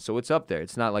 7. So it's up there.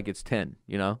 It's not like it's 10,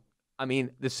 you know? I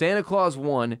mean, the Santa Claus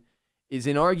 1 is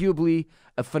inarguably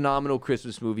a phenomenal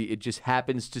Christmas movie. It just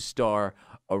happens to star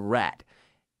a rat.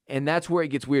 And that's where it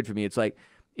gets weird for me. It's like,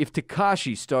 if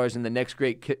Tekashi stars in the next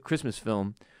great Christmas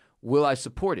film, will I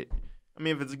support it? I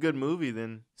mean, if it's a good movie,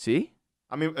 then... See?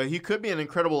 I mean, he could be an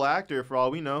incredible actor for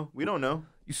all we know. We don't know.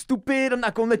 You stupid. I'm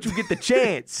not going to let you get the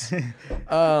chance.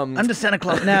 I'm the Santa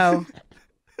Claus now.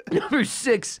 Number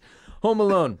 6, Home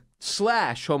Alone /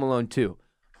 Home Alone 2.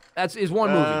 Is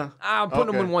one movie. I'm putting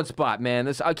them in one spot,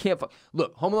 man. I can't.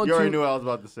 Look, Home Alone 2. You already knew what I was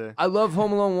about to say. I love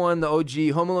Home Alone 1, the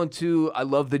OG. Home Alone 2, I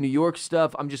love the New York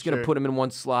stuff. I'm just gonna put them in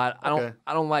one slot. I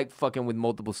don't like fucking with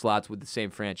multiple slots with the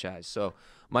same franchise. So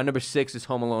my number 6 is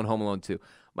Home Alone 2.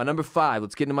 My number 5.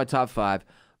 Let's get into my top 5.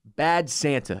 Bad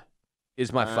Santa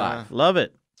is my 5. Love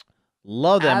it.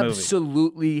 Love that movie.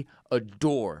 Absolutely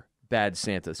adore Bad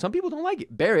Santa. Some people don't like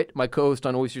it. Barrett, my co-host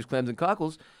on Oysters, Clams, and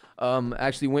Cockles,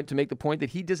 actually went to make the point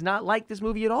that he does not like this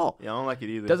movie at all. Yeah, I don't like it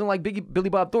either. Doesn't like Billy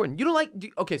Bob Thornton. You don't like...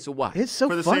 Okay, so why? It's so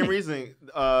funny. For the same reason,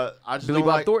 I just Billy don't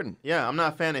Bob like... Thornton. Yeah, I'm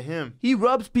not a fan of him. He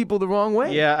rubs people the wrong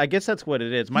way. Yeah, I guess that's what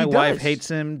it is. My He wife does. hates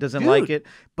him, doesn't Dude. like it.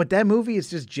 But that movie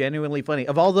is just genuinely funny.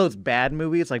 Of all those bad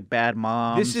movies, like Bad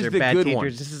Moms This is or the Bad good Teachers, one.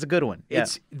 this is a good one. Yeah.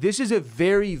 This is a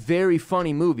very, very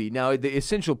funny movie. Now, the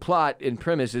essential plot and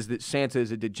premise is that Santa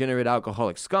is a degenerate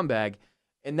alcoholic scumbag,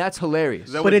 and that's hilarious.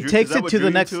 Is that But what it drew- takes is that it what to drew the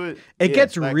you next. to it? It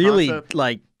gets that really concept?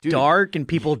 like Dude. dark and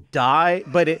people die,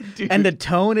 but and the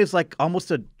tone is like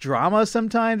almost a drama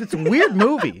sometimes. It's a weird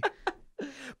movie.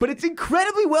 But it's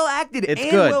incredibly well acted It's and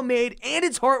good. well made, and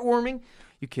it's heartwarming.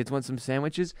 You kids want some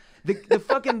sandwiches? The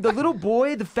fucking the little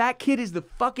boy, the fat kid is the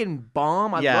fucking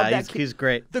bomb. I love Yeah, that kid. he's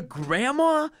great. The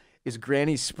grandma is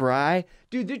Granny Spry.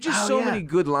 Dude, there's just so many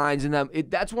good lines in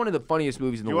that. That's one of the funniest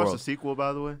movies in Did the you watch world. the sequel,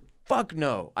 by the way? Fuck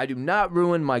no. I do not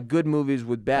ruin my good movies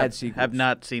with bad sequels. Have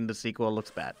not seen the sequel. It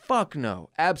looks bad. Fuck no.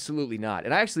 Absolutely not.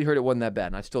 And I actually heard it wasn't that bad,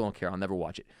 and I still don't care. I'll never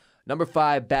watch it. Number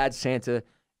 5, Bad Santa.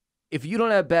 If you've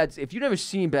never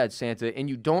seen Bad Santa and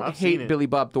you don't I've seen hate it. Billy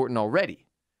Bob Thornton already,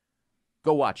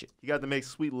 go watch it. He got to make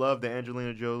sweet love to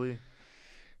Angelina Jolie.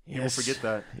 People forget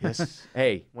that. Yes.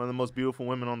 Hey, One of the most beautiful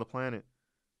women on the planet.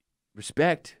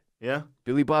 respect. Yeah.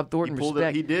 Billy Bob He Thornton, pulled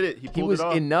respect. it. He did it. He He pulled was it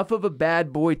off. enough of a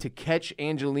bad boy to catch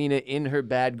Angelina in her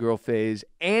bad girl phase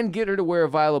and get her to wear a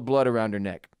vial of blood around her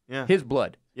neck. Yeah. His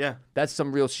blood. Yeah. That's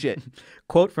some real shit.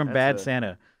 Quote from That's Bad it.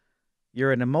 Santa.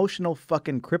 You're an emotional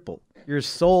fucking cripple. Your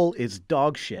soul is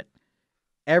dog shit.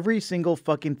 Every single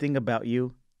fucking thing about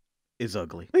you is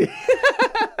ugly.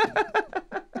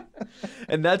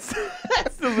 And that's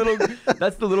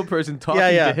the little person talking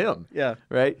to him. Yeah.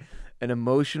 Right? An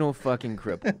emotional fucking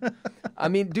cripple. I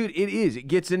mean, dude, it is. It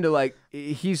gets into like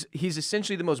he's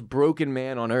essentially the most broken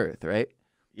man on earth, right?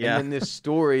 Yeah. And then this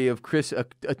story of Chris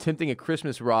attempting a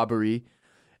Christmas robbery,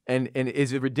 and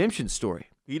is a redemption story.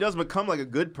 He does become like a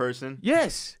good person.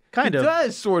 Yes, Kind he of.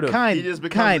 does sort of. He just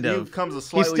becomes, he becomes a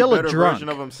slightly still a better drunk. version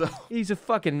of himself. He's a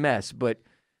fucking mess, but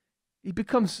he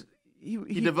becomes He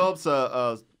develops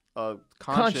a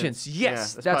conscience.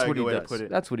 Yes, Yeah, that's probably what a good he way to does. put it.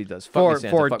 That's what he does. Fuck me, Santa,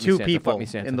 For fuck me, two Santa, people fuck me,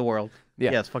 Santa. in the world.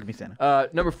 Yeah. Yes, fuck me, Santa.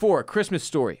 Number 4, Christmas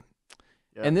Story.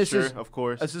 Yeah, And this sure, is- of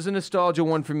course. This is a nostalgia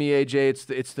one for me, AJ.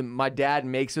 It's the my dad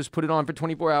makes us put it on for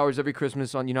 24 hours every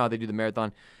Christmas on, you know how they do the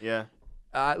marathon. Yeah.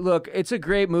 Look, it's a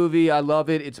great movie. I love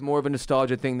it. It's more of a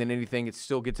nostalgia thing than anything. It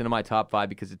still gets into my top 5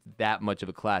 because it's that much of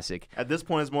a classic. At this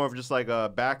point, it's more of just like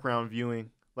a background viewing.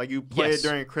 Like you play Yes. it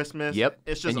during Christmas. Yep.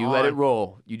 It's just and you on. let it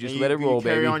roll. You just And let it roll, you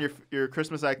carry baby. on your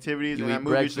Christmas activities, You and eat that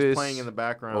movie's just breakfast, playing in the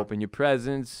background. Open your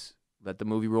presents. Let the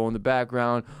movie roll in the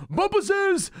background. Bubba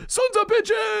says, sons of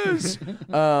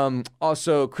bitches.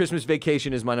 Also, Christmas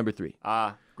Vacation is my number 3.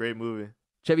 Ah, great movie.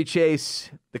 Chevy Chase,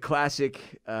 the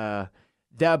classic, The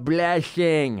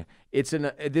Blessing. It's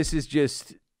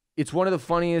one of the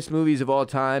funniest movies of all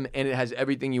time, and it has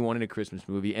everything you want in a Christmas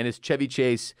movie. And it's Chevy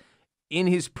Chase in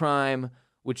his prime,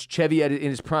 which Chevy in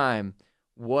his prime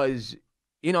was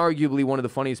inarguably one of the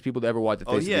funniest people to ever walk the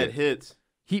face Oh, of he the had earth. hits.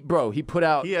 He put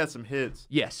out, He had some hits.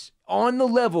 yes, on the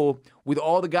level with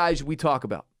all the guys we talk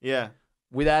about. Yeah.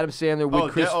 With Adam Sandler,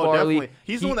 with Chris Farley. Definitely.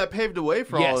 He's the one that paved the way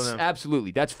for yes, all of them.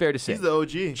 absolutely. That's fair to say. He's the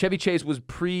OG. Chevy Chase was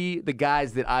pre the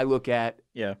guys that I look at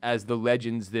Yeah. as the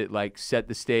legends that like set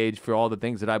the stage for all the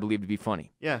things that I believe to be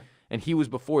funny. Yeah. And he was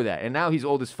before that. And now he's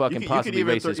old as fuck and possibly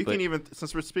racist. You can even,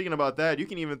 since we're speaking about that, you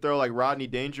can even throw like Rodney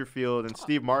Dangerfield and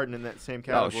Steve Martin in that same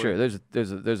oh, category. sure.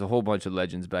 There's a whole bunch of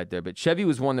legends back there. But Chevy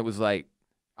was one that was like,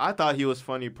 I thought he was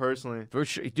funny personally. For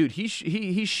sure, dude. He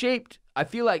shaped. I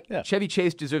feel like Chevy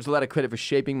Chase deserves a lot of credit for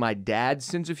shaping my dad's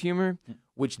sense of humor,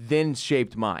 which then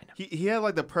shaped mine. He had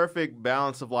like the perfect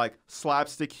balance of like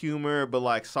slapstick humor, but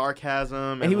like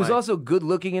sarcasm. And he was also good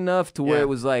looking enough to where it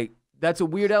was like, that's a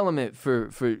weird element for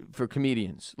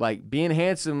comedians. Like being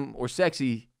handsome or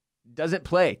sexy doesn't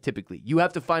play typically. You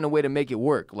have to find a way to make it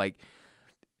work. Like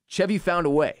Chevy found a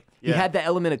way. He had that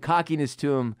element of cockiness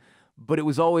to him, but it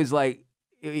was always like,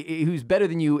 he was better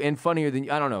than you and funnier than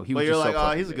you. I don't know. He was you're just like, so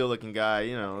oh, he's a good-looking guy,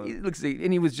 you know. He looks,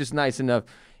 and he was just nice enough.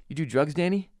 You do drugs,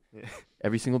 Danny? Yeah.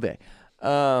 Every single day.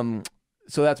 So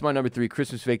that's my number 3.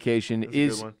 Christmas Vacation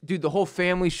is, dude. The whole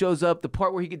family shows up. The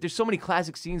part where there's so many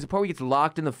classic scenes. The part where he gets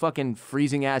locked in the fucking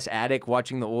freezing ass attic,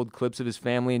 watching the old clips of his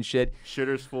family and shit.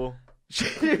 Shitter's full.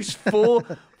 Shitter's full.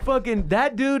 Fucking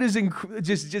that dude is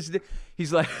just.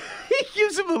 He's like, he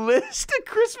gives him a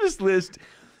Christmas list.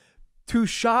 To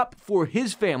shop for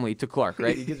his family to Clark,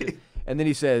 right? And then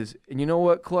he says, and you know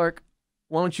what, Clark?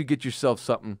 Why don't you get yourself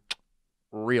something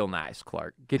real nice,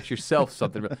 Clark? Get yourself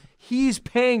something. He's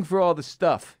paying for all the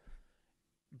stuff.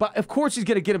 But of course he's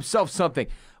going to get himself something.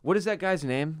 What is that guy's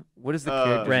name? What is the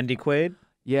character? Randy Quaid?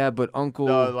 Yeah, but Uncle...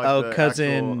 No, like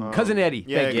cousin... Cousin Eddie.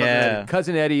 Yeah, Thank you. yeah.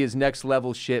 Cousin Eddie is next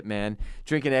level shit, man.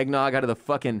 Drinking eggnog out of the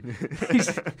fucking...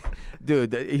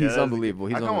 Dude, he's unbelievable.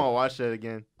 I kind of want to watch that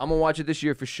again. I'm going to watch it this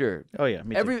year for sure. Oh, yeah,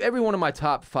 me too. Every one of my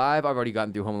top 5, I've already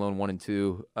gotten through Home Alone 1 and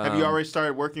 2. Have you already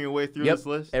started working your way through this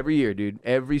list? Every year, dude.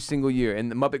 Every single year.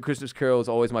 And the Muppet Christmas Carol is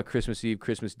always my Christmas Eve,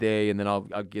 Christmas Day, and then I'll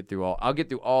get through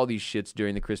all these shits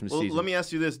during the Christmas season. Let me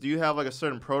ask you this. Do you have like a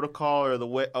certain protocol or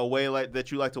a way like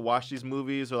that you like to watch these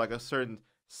movies, or like a certain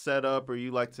setup, or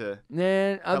you like to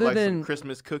other have, than some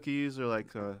Christmas cookies, or like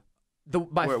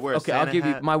okay, I'll give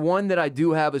you my one that I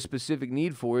do have a specific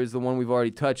need for is the one we've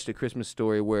already touched, A Christmas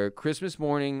Story, where Christmas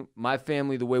morning, my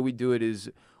family, the way we do it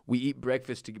is we eat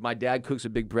breakfast. My dad cooks a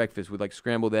big breakfast with like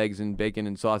scrambled eggs and bacon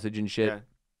and sausage and shit. Yeah.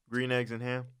 Green eggs and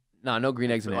ham. No green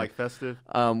eggs and ham. Like festive.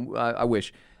 I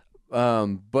wish.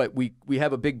 But we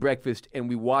have a big breakfast and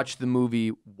we watch the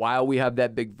movie while we have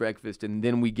that big breakfast, and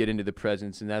then we get into the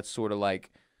presents, and that's sort of like,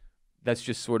 that's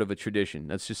just sort of a tradition.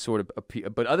 That's just sort of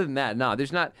but other than that,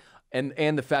 there's not.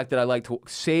 And the fact that I like to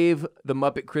save the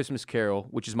Muppet Christmas Carol,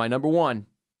 which is my number 1.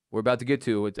 We're about to get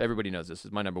to. Everybody knows this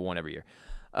is my number 1 every year.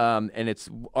 And it's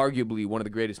arguably one of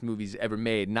the greatest movies ever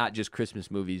made, not just Christmas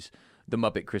movies, the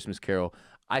Muppet Christmas Carol.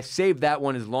 I save that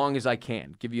one as long as I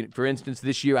can. For instance,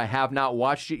 this year I have not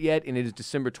watched it yet, and it is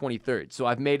December 23rd. So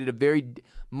I've made it a very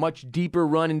much deeper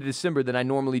run into December than I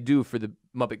normally do for the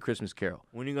Muppet Christmas Carol.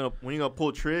 When you gonna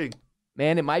pull trig?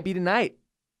 Man, it might be tonight.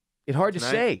 It's hard to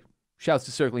say. Shouts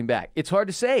to Circling Back. It's hard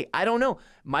to say. I don't know.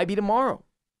 Might be tomorrow.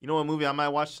 You know what movie I might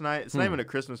watch tonight? It's not even a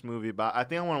Christmas movie, but I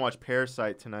think I want to watch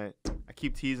Parasite tonight. I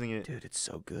keep teasing it. Dude, it's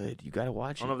so good. You got to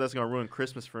watch it. I don't know if that's going to ruin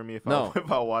Christmas for me if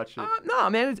I watch it. No,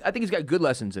 man. I think it's got good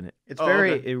lessons in it. It's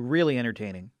really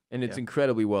entertaining. And it's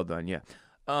incredibly well done, yeah.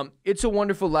 It's a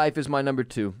Wonderful Life is my number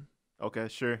 2. Okay,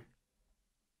 sure.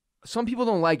 Some people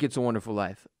don't like It's a Wonderful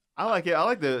Life. I like it. I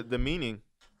like the meaning.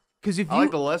 Because I like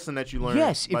the lesson that you learn.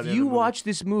 Yes, if you watch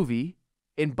this movie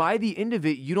and by the end of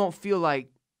it, you don't feel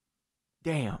like,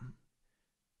 damn,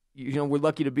 we're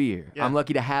lucky to be here. Yeah. I'm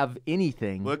lucky to have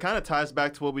anything. Well, it kind of ties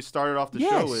back to what we started off the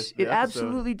show with. Yes, it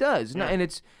absolutely does. Yeah. And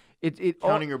it's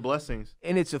counting your blessings.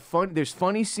 And it's there's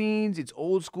funny scenes. It's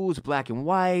old school. It's black and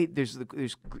white. There's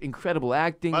incredible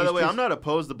acting. By the way, I'm not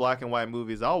opposed to black and white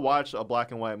movies. I'll watch a black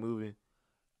and white movie.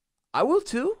 I will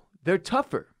too. They're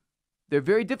tougher. They're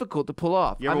very difficult to pull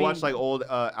off. You ever watch like old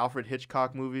Alfred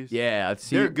Hitchcock movies? Yeah,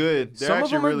 they're good. They're some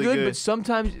actually of them are really good, but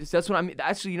sometimes that's what I mean.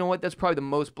 Actually, you know what? That's probably the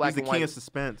most black and white. He's the king of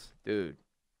suspense, dude.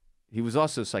 He was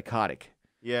also psychotic.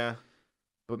 Yeah,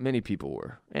 but many people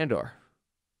were and are.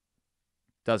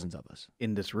 Dozens of us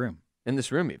in this room. In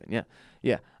this room, even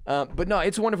yeah. But no,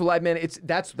 It's a Wonderful Life, man.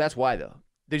 That's why though.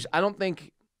 I don't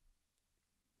think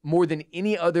more than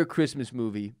any other Christmas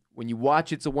movie. When you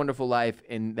watch It's a Wonderful Life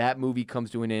and that movie comes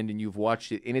to an end and you've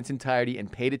watched it in its entirety and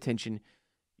paid attention,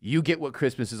 you get what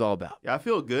Christmas is all about. Yeah, I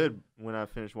feel good when I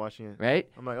finish watching it. Right?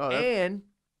 I'm like, oh. And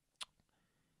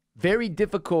very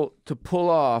difficult to pull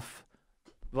off,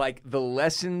 like the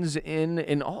lessons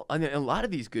in a lot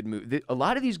of these good movies. A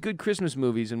lot of these good Christmas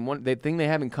movies, and the thing they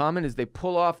have in common is they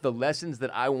pull off the lessons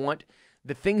that I want,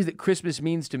 the things that Christmas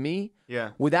means to me,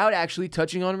 without actually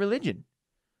touching on religion.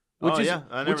 I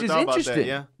never thought about that.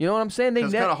 Yeah, you know what I'm saying?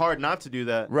 It's kind of hard not to do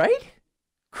that, right?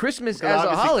 Christmas as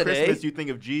a holiday. Christmas, you think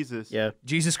of Jesus. Yeah,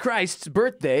 Jesus Christ's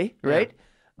birthday, right?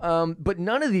 But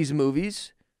none of these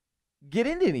movies get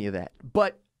into any of that.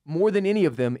 But more than any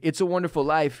of them, It's a Wonderful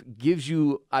Life gives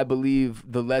you, I believe,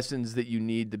 the lessons that you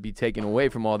need to be taken away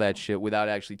from all that shit without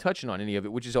actually touching on any of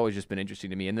it, which has always just been interesting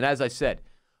to me. And then, as I said,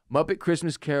 Muppet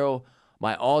Christmas Carol,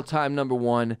 my all-time number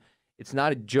one. It's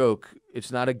not a joke.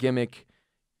 It's not a gimmick.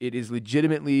 It is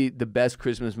legitimately the best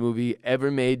Christmas movie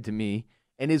ever made to me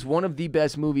and is one of the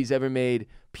best movies ever made,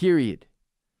 period.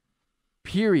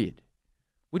 Period.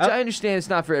 Which I understand it's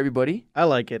not for everybody. I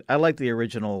like it. I like the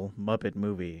original Muppet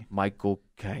movie. Michael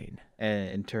Caine.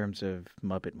 In terms of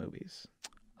Muppet movies.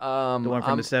 The The one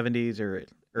from the 70s or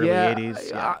early 80s.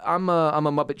 Yeah. I'm a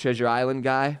Muppet Treasure Island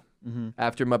guy. Mm-hmm.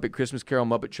 After Muppet Christmas Carol,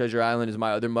 Muppet Treasure Island is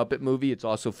my other Muppet movie. It's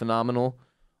also phenomenal.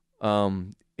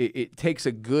 It takes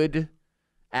a good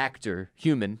actor,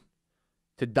 human,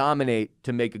 to dominate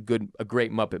to make a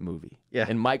great Muppet movie. Yeah.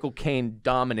 And Michael Caine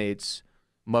dominates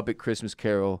Muppet Christmas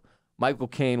Carol. Michael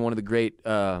Caine, one of the great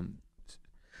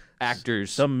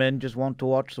actors. Some men just want to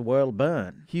watch the world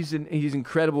burn. He's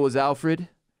incredible as Alfred.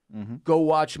 Mm-hmm. Go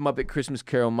watch Muppet Christmas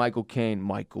Carol. Michael Caine.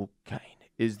 Michael Caine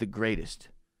is the greatest.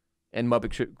 And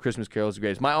Muppet Christmas Carol is the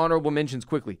greatest. My honorable mentions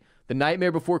quickly. The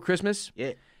Nightmare Before Christmas.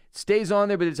 Yeah. Stays on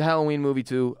there, but it's a Halloween movie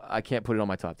too. I can't put it on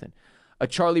my top 10. A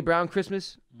Charlie Brown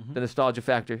Christmas. The nostalgia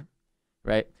factor.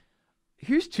 Right?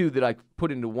 Here's two that I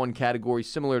put into one category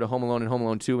similar to Home Alone and Home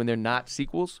Alone 2, and they're not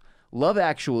sequels. Love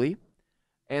Actually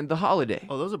and The Holiday.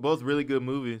 Oh, those are both really good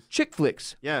movies. Chick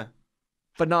flicks. Yeah.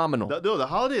 Phenomenal. The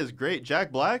Holiday is great.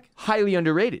 Jack Black, Highly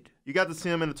underrated. you got to see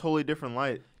him in a totally different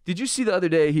light. Did you see the other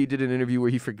day he did an interview where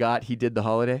he forgot he did The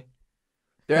Holiday?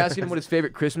 They're asking him what his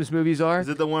favorite Christmas movies are. Is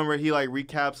it the one where he like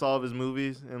recaps all of his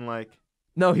movies and like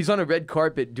No, he's on a red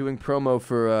carpet doing promo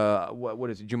for what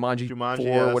is it, Jumanji 4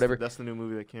 yeah, or whatever. That's the new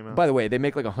movie that came out. By the way, they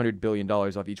make like $100 billion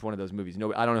off each one of those movies.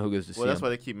 No, I don't know who goes to see Well, that's them. why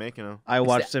they keep making them. I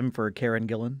watched them for Karen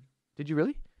Gillan. Did you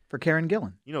really? For Karen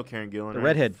Gillan, You know Karen Gillan, the right?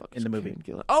 redhead Fuck in is the movie.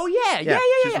 Karen Gillan? Oh yeah, Yeah.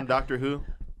 She's from Doctor Who.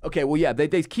 Okay, well yeah, they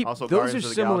keep Also those are Guardians of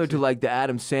the similar to Galaxy. like the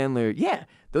Adam Sandler. Yeah,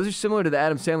 those are similar to the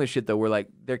Adam Sandler shit though, where like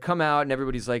they come out and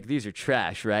everybody's like, these are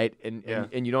trash, right? And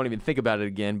you don't even think about it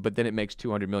again, but then it makes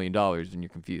 $200 million and you're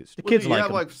confused. The kids you like have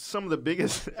them. like some of the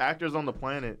biggest actors on the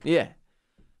planet. Yeah.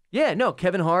 Yeah, no,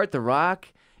 Kevin Hart, The Rock.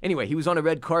 Anyway, he was on a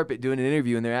red carpet doing an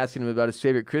interview, and they're asking him about his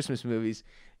favorite Christmas movies,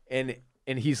 and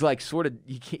he's like sort of,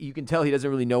 you can tell he doesn't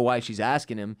really know why she's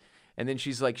asking him, and then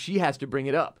she's like, she has to bring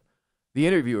it up. The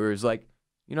interviewer is like,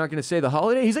 you're not going to say The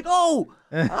Holiday? He's like, oh,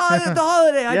 The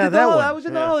Holiday. I Yeah, did that one. I was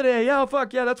in The Holiday. Yeah,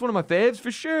 fuck, yeah, that's one of my faves for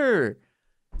sure.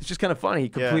 It's just kind of funny. He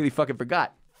completely fucking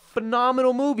forgot.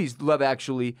 Phenomenal movies, Love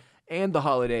Actually and The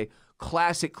Holiday.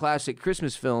 Classic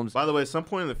Christmas films. By the way, at some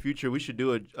point in the future, we should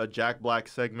do a Jack Black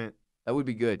segment. That would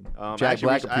be good. I Jack actually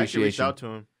Black reached- I actually reached appreciation. out to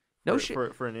him. No for,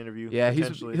 shit. for an interview. Yeah,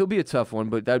 potentially. he'll be a tough one,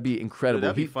 but that'd be incredible. Dude,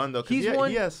 that'd be fun though, he's because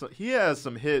one, he has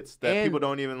some hits that and people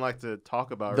don't even like to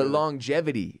talk about. the really.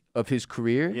 longevity of his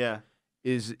career Yeah,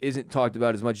 isn't talked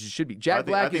about as much as it should be. Jack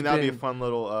Black I think has that'd been be a fun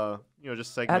little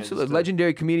just segment. absolutely just to-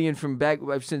 legendary comedian from back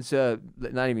since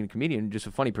not even a comedian, just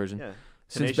a funny person. Yeah.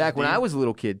 Since Tenacious back when D. I was a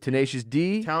little kid, Tenacious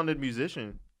D, Talented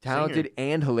musician. talented singer.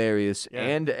 and hilarious, Yeah.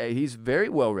 and he's very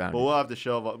well rounded. But we'll have to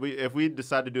shelve. If we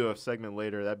decide to do a segment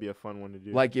later, that'd be a fun one to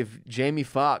do. Like if Jamie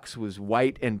Foxx was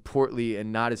white and portly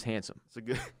and not as handsome. it's a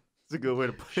good, it's a good way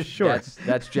to put it. Sure.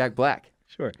 That's Jack Black.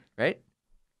 Sure. Right?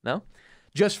 No?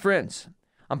 Just Friends.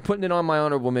 I'm putting it on my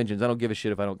honorable mentions. I don't give a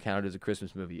shit if I don't count it as a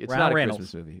Christmas movie. It's Ryan not a Reynolds.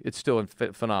 Christmas movie. It's still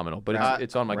phenomenal, but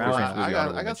it's on my Ryan Christmas Reynolds. movie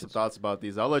honorable I got some mentions. thoughts about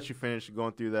these. I'll let you finish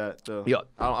going through that. Though. Yeah.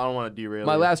 I don't want to derail.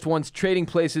 My you. last one's Trading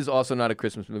Places, also not a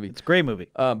Christmas movie, It's a great movie.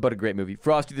 but a great movie.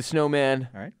 Frosty the Snowman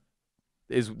All right.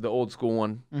 is the old school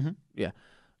one. Mhm. Yeah.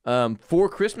 Four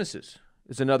Christmases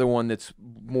is another one that's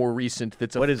more recent.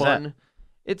 That's a What is fun. that?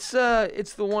 It's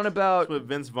the one about It's with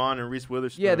Vince Vaughn and Reese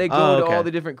Witherspoon. yeah, they go Oh, to okay. all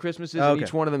the different Christmases, Oh, and okay.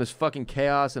 each one of them is fucking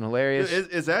chaos and hilarious.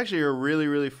 It's actually a really,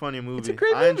 really funny movie. It's a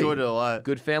great I movie. enjoyed it a lot.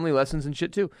 Good family lessons and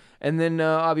shit too. And then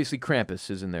obviously Krampus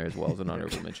is in there as well as an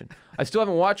honorable mention. I still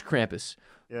haven't watched Krampus,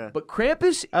 Yeah. but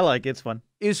Krampus I like it. It's fun.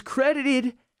 is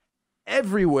credited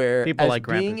everywhere People as like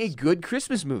being a Krampus. good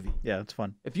Christmas movie. Yeah, it's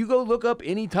fun. If you go look up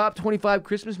any top 25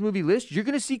 Christmas movie list, you're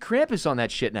gonna see Krampus on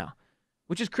that shit now,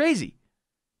 which is crazy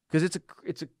because it's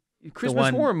a Christmas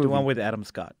horror movie. The one with Adam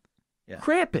Scott.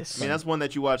 Krampus. I mean, that's one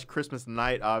that you watch Christmas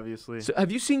night, obviously. So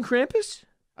have you seen Krampus?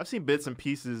 I've seen bits and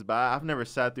pieces, but I've never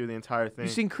sat through the entire thing.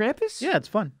 You seen Krampus? Yeah, it's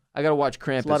fun. I gotta watch a lot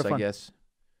Krampus, of I fun. guess.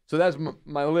 So that's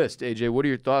my list, AJ. What are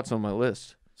your thoughts on my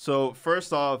list? So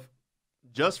first off,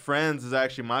 Just Friends is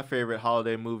actually my favorite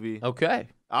holiday movie. Okay.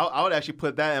 I would actually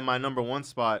put that in my number one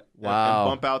spot. Wow. And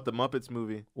bump out the Muppets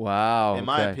movie. Wow. In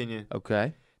my okay. opinion.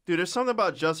 Okay. Dude, there's something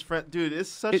about Just Friends. Dude, it's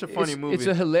such a funny movie. It's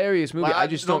a hilarious movie. Like, I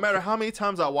just no don't. matter how many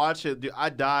times I watch it, dude, I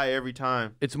die every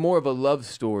time. It's more of a love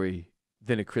story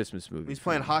than a Christmas movie. He's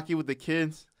playing hockey with the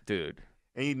kids, dude.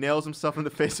 and he nails himself in the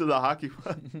face with a hockey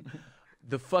puck.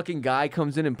 The fucking guy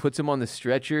comes in and puts him on the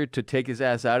stretcher to take his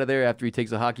ass out of there after he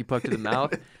takes a hockey puck to the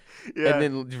mouth. Yeah. And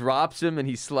then drops him, and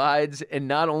he slides. And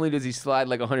not only does he slide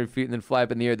like 100 feet and then fly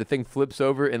up in the air, the thing flips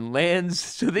over and lands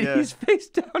so that he's face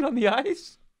down on the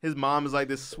ice. His mom is like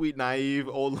this sweet, naive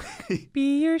old lady.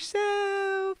 Be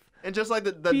yourself. And just like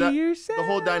the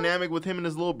whole dynamic with him and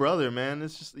his little brother, man.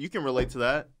 It's just, you can relate to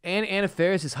that. And Anna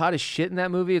Faris is hot as shit in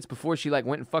that movie. It's before she like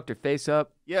went and fucked her face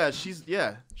up. Yeah, she's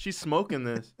smoking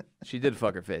this. She did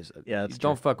fuck her face up. Yeah, that's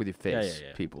Don't true. fuck with your face,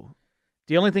 Yeah. people.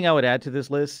 The only thing I would add to this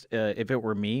list, if it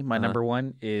were me, my number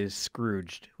one is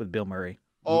Scrooged with Bill Murray.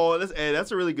 Oh,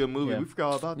 that's a really good movie. Yeah. We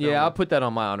forgot all about that. Yeah, one. I'll put that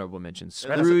on my honorable mentions.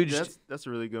 That's Scrooged. That's a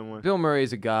really good one. Bill Murray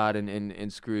is a god,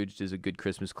 and Scrooged is a good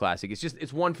Christmas classic.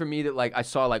 It's one for me that like I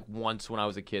saw like once when I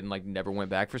was a kid and like never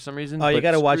went back for some reason. Oh, you but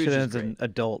got to watch it Scrooge is as an great.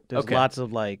 adult. There's Okay. lots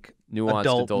of like Nuanced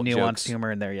adult nuanced jokes.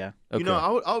 humor in there. Yeah. Okay. You know,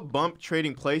 I would bump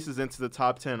Trading Places into the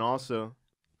top 10 also.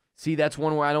 See, that's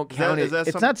one where I don't count it.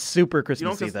 It's not super you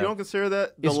Christmassy you though. don't consider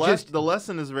that? It's The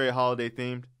lesson is very holiday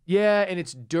themed. Yeah, and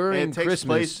it's during And it takes Christmas.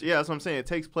 place. Yeah, that's what I'm saying. It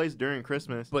takes place during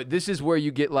Christmas. But this is where you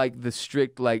get like the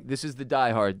strict, like this is the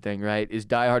Die Hard thing, right? Is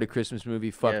Die Hard a Christmas movie?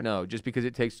 Fuck Yeah. no. Just because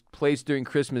it takes place during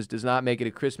Christmas does not make it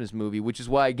a Christmas movie, which is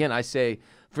why, again, I say,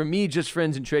 for me, Just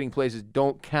Friends and Trading Places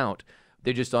don't count.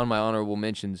 They're just on my honorable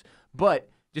mentions. But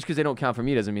just because they don't count for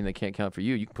me doesn't mean they can't count for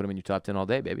you. You can put them in your top 10 all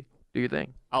day, baby. Do your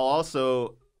thing. I'll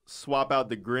also swap out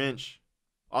the Grinch.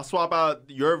 I'll swap out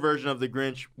your version of the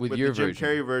Grinch With with your the Jim version.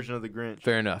 Carrey version of the Grinch.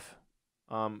 Fair enough.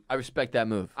 I I respect that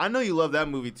move. know you love that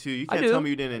movie too. You I can't do. tell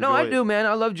me you didn't enjoy No, I it. do, man.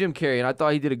 I love Jim Carrey, and I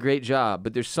thought he did a great job.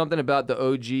 But there's something about the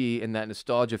OG and that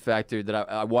nostalgia factor that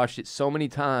I watched it so many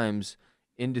times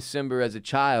in December as a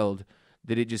child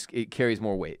that it carries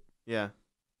more weight. Yeah.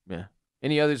 Yeah.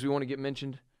 Any others we want to get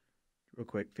mentioned? Real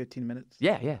quick, 15 minutes.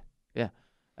 Yeah.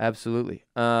 Absolutely.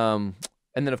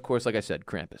 And then, of course, like I said,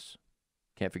 Krampus.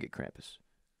 Can't forget Krampus.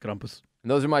 Krampus.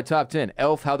 And those are my top 10.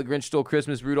 Elf, How the Grinch Stole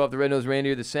Christmas, Rudolph the Red-Nosed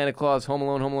Reindeer, The Santa Claus, Home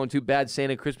Alone 2, Bad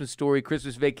Santa, Christmas Story,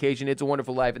 Christmas Vacation, It's a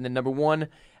Wonderful Life. And then number one,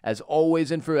 as always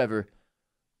and forever,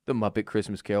 The Muppet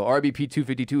Christmas Carol. RBP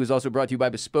 252 is also brought to you by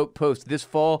Bespoke Post. This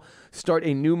fall, start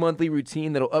a new monthly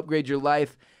routine that'll upgrade your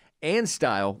life and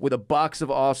style with a box of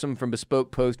awesome from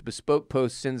Bespoke Post. Bespoke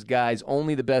Post sends guys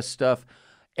only the best stuff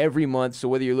every month. So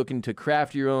whether you're looking to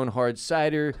craft your own hard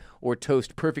cider or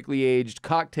toast perfectly aged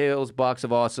cocktails, Box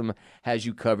of Awesome has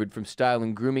you covered. From style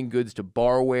and grooming goods to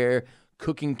barware,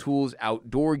 cooking tools,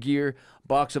 outdoor gear,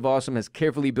 Box of Awesome has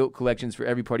carefully built collections for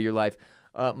every part of your life.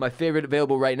 My favorite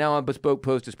available right now on Bespoke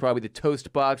Post is probably the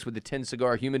Toast Box with the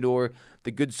 10-cigar humidor,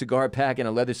 the Good Cigar Pack, and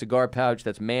a leather cigar pouch.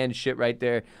 That's man shit right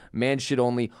there. Man shit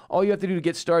only. All you have to do to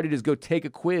get started is go take a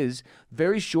quiz.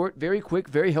 Very short, very quick,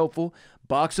 very helpful.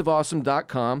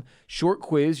 Boxofawesome.com. Short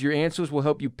quiz. Your answers will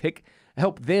help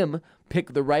them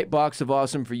pick the right box of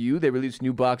awesome for you. They release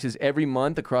new boxes every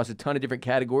month across a ton of different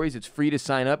categories. It's free to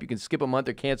sign up. You can skip a month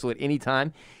or cancel at any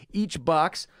time. Each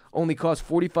box only costs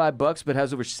 $45 but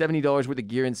has over $70 worth of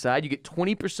gear inside. You get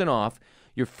 20% off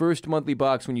your first monthly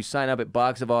box when you sign up at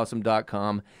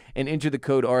boxofawesome.com and enter the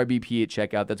code RBP at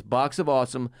checkout. That's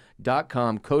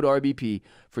boxofawesome.com, code RBP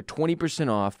for 20%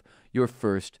 off your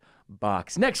first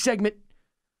box. Next segment,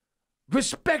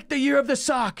 respect the year of the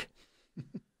sock.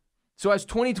 So as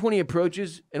 2020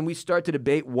 approaches and we start to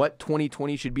debate what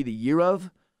 2020 should be the year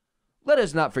of, let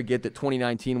us not forget that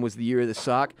 2019 was the year of the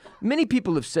sock. Many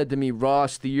people have said to me,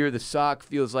 Ross, the year of the sock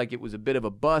feels like it was a bit of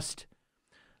a bust.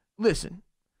 Listen,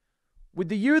 with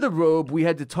the year of the robe, we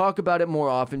had to talk about it more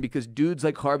often because dudes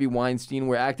like Harvey Weinstein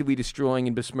were actively destroying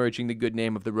and besmirching the good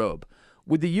name of the robe.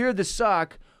 With the year of the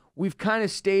sock, we've kind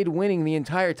of stayed winning the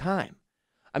entire time.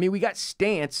 I mean, we got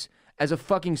Stance as a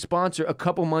fucking sponsor a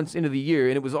couple months into the year,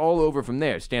 and it was all over from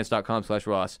there.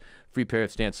 Stance.com/Ross, free pair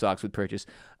of Stance socks with purchase.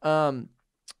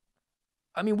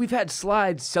 I mean, we've had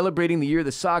slides celebrating the year of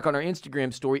the sock on our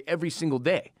Instagram story every single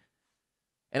day.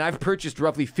 And I've purchased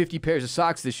roughly 50 pairs of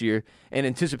socks this year and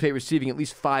anticipate receiving at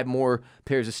least 5 more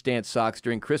pairs of Stance socks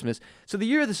during Christmas. So the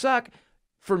year of the sock,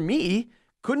 for me,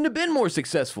 couldn't have been more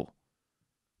successful.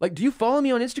 Like, do you follow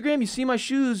me on Instagram? You see my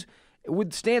shoes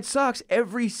with Stance socks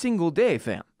every single day,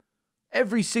 fam.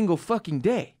 Every single fucking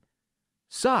day.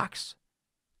 Socks.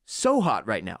 So hot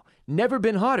right now. Never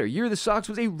been hotter. Year of the Socks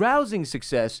was a rousing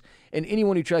success, and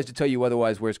anyone who tries to tell you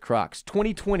otherwise wears Crocs.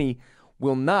 2020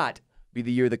 will not be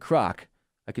the year of the Croc.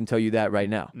 I can tell you that right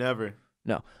now. Never.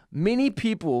 No. Many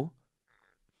people,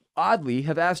 oddly,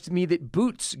 have asked me that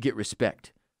boots get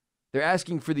respect. They're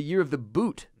asking for the year of the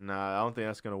boot. Nah, I don't think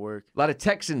that's going to work. A lot of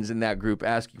Texans in that group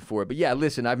asking for it. But yeah,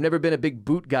 listen, I've never been a big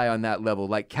boot guy on that level,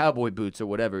 like cowboy boots or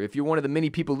whatever. If you're one of the many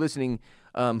people listening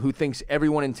who thinks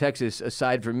everyone in Texas,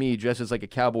 aside from me, dresses like a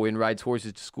cowboy and rides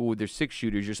horses to school with their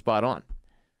 6-shooters, you're spot on.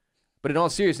 But in all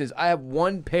seriousness, I have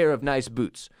one pair of nice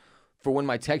boots for when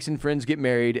my Texan friends get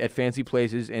married at fancy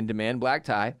places and demand black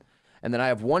tie. And then I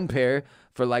have one pair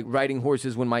for like riding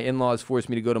horses when my in-laws force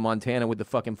me to go to Montana with the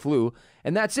fucking flu.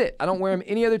 And that's it. I don't wear them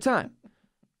any other time.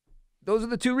 Those are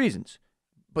the 2 reasons.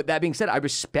 But that being said, I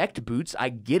respect boots. I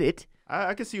get it.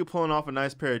 I can see you pulling off a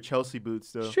nice pair of Chelsea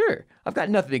boots, though. Sure. I've got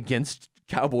nothing against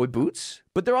cowboy boots.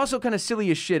 But they're also kind of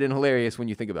silly as shit and hilarious when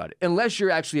you think about it. Unless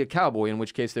you're actually a cowboy, in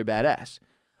which case they're badass.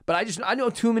 But I know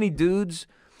too many dudes,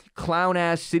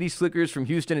 clown-ass city slickers from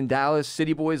Houston and Dallas,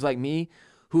 city boys like me,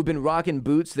 who've been rocking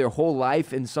boots their whole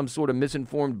life in some sort of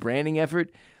misinformed branding effort,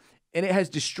 and it has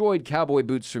destroyed cowboy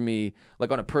boots for me,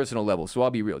 like on a personal level. So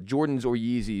I'll be real. Jordans or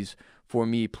Yeezys for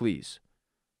me, please.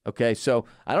 Okay, so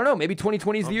I don't know. Maybe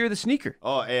 2020 is the year of the sneaker.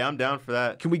 Oh, hey, I'm down for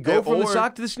that. Can we go from the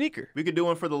sock to the sneaker? We could do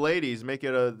one for the ladies. Make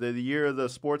it the year of the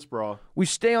sports bra. We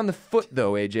stay on the foot,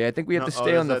 though, AJ. I think we have to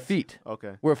stay on the feet.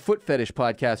 Okay. We're a foot fetish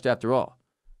podcast after all.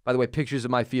 By the way, pictures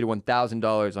of my feet are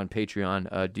 $1,000 on Patreon.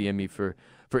 DM me for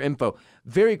info.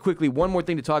 Very quickly, one more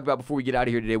thing to talk about before we get out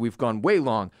of here today. We've gone way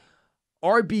long.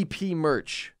 RBP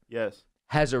merch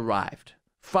has arrived.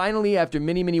 Finally, after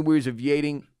many, many years of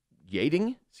waiting?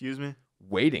 Excuse me?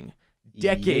 Waiting.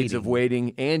 Decades of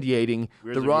waiting and yating.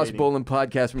 The Ross Bolen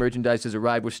Podcast merchandise has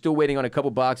arrived. We're still waiting on a couple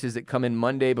boxes that come in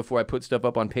Monday before I put stuff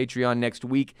up on Patreon next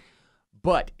week.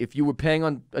 But if you were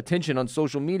paying attention on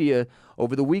social media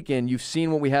over the weekend, you've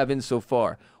seen what we have in so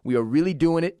far. We are really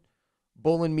doing it.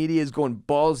 Bolen Media is going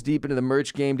balls deep into the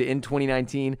merch game to end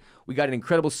 2019. We got an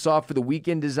incredible Soft for the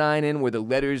Weekend design in where the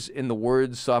letters in the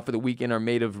words Soft for the Weekend are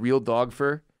made of real dog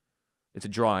fur. It's a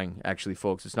drawing, actually,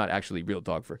 folks. It's not actually real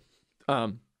dog fur.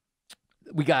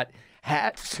 We got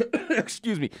hats.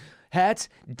 Excuse me. Hats,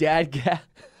 dad cap.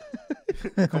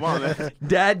 Come on, man.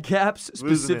 Dad caps,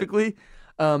 specifically.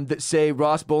 That say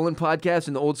Ross Bolen Podcast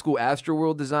and the old school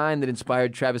Astroworld design that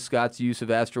inspired Travis Scott's use of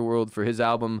Astroworld for his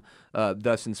album,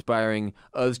 thus inspiring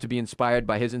us to be inspired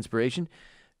by his inspiration.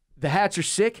 The hats are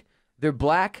sick. They're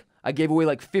black. I gave away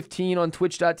like 15 on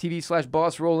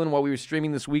twitch.tv/bossrollin while we were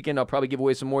streaming this weekend. I'll probably give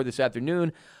away some more this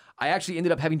afternoon. I actually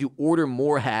ended up having to order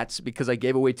more hats because I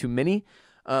gave away too many.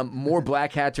 More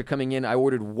black hats are coming in. I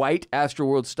ordered white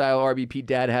Astroworld style RBP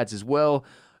dad hats as well.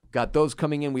 Got those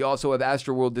coming in. We also have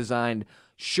Astroworld designed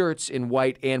shirts in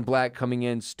white and black coming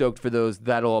in. Stoked for those.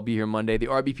 That'll all be here Monday. The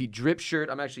RBP drip shirt,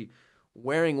 I'm actually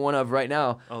wearing one of right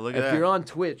now. Oh, look at that. If you're on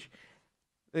Twitch,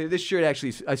 this shirt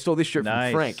actually, I stole this shirt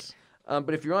from Frank.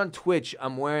 But if you're on Twitch,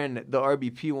 I'm wearing the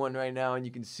RBP one right now, and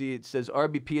you can see it says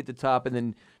RBP at the top, and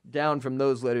then down from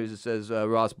those letters it says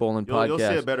Ross Bolen Podcast. You'll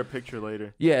see a better picture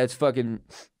later. Yeah, it's fucking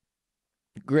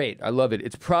great. I love it.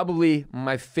 It's probably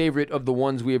my favorite of the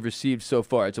ones we have received so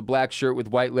far. It's a black shirt with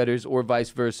white letters or vice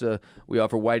versa. We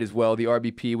offer white as well. The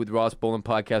RBP with Ross Bolen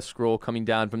Podcast scroll coming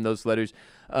down from those letters.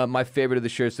 My favorite of the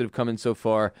shirts that have come in so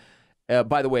far.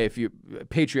 By the way, if you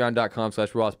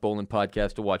patreon.com/Ross Bolen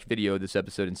Podcast to watch video of this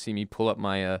episode and see me pull up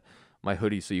my my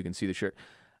hoodie so you can see the shirt.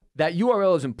 That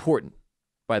URL is important,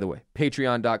 by the way,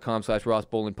 patreon.com/Ross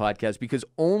Bolen Podcast, because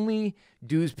only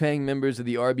dues-paying members of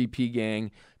the RBP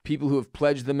gang, people who have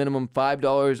pledged the minimum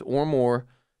 $5 or more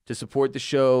to support the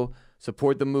show,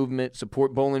 support the movement,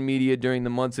 support Bolen Media during the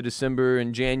months of December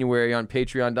and January on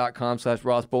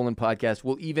patreon.com/Ross Bolen Podcast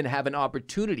will even have an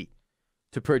opportunity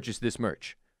to purchase this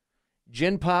merch.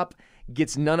 Gen Pop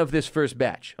gets none of this first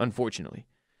batch, unfortunately.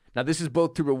 Now, this is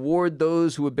both to reward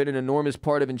those who have been an enormous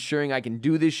part of ensuring I can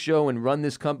do this show and run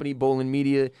this company, Bolen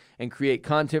Media, and create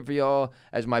content for y'all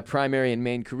as my primary and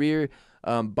main career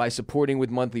by supporting with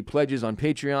monthly pledges on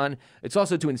Patreon. It's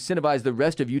also to incentivize the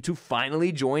rest of you to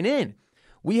finally join in.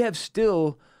 We have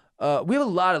a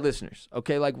lot of listeners,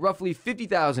 okay? Like roughly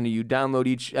 50,000 of you download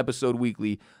each episode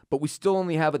weekly, but we still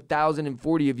only have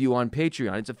 1,040 of you on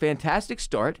Patreon. It's a fantastic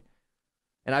start.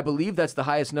 And I believe that's the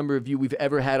highest number of you we've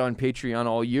ever had on Patreon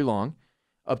all year long,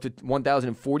 up to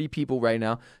 1,040 people right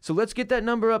now. So let's get that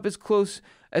number up as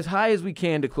high as we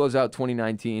can to close out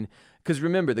 2019. Because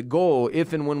remember, the goal,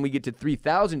 if and when we get to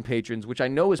 3,000 patrons, which I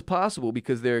know is possible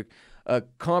because they're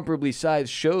comparably sized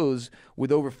shows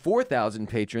with over 4,000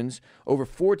 patrons, over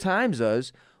 4 times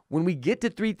us. When we get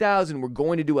to 3,000, we're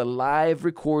going to do a live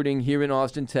recording here in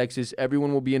Austin, Texas.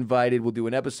 Everyone will be invited. We'll do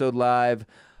an episode live.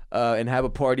 And have a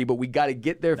party, but we got to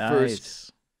get there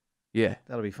first. Yeah.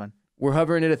 That'll be fun. We're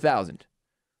hovering at 1,000.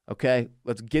 Okay,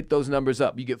 let's get those numbers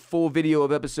up. You get full video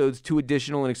of episodes, 2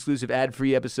 additional and exclusive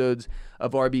ad-free episodes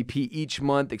of RBP each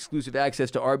month, exclusive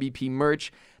access to RBP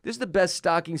merch. This is the best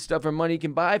stocking stuffer money you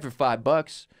can buy for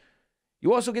 $5.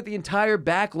 You also get the entire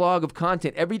backlog of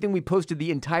content, everything we posted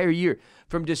the entire year,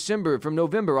 from December, from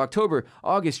November, October,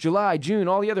 August, July, June,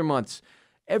 all the other months.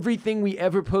 Everything we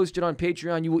ever posted on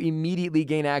Patreon, you will immediately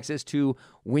gain access to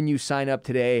when you sign up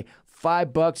today.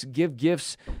 $5, give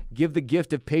gifts, give the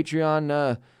gift of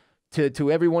Patreon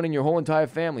to everyone in your whole entire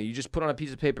family. You just put on a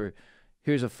piece of paper,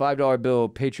 here's a $5 bill,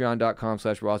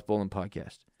 patreon.com/Ross Bolen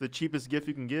Podcast. The cheapest gift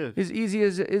you can give. As easy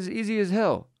as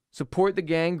hell. Support the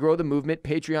gang, grow the movement,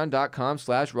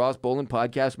 patreon.com/Ross Bolen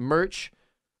Podcast. Merch,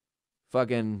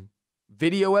 fucking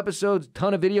video episodes,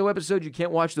 ton of video episodes. You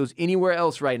can't watch those anywhere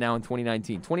else right now in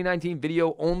 2019. 2019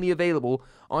 video only available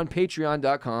on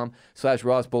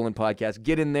patreon.com/Ross Bolen Podcast.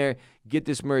 Get in there, get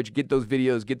this merch, get those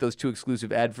videos, get those 2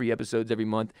 exclusive ad-free episodes every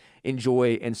month.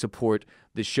 Enjoy and support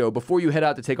the show. Before you head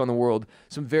out to take on the world,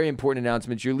 some very important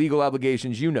announcements. Your legal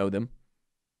obligations, you know them.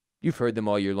 You've heard them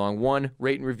all year long. 1,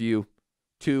 rate and review.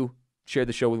 2, share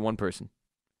the show with one person.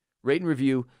 Rate and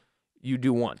review, you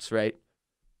do once, right?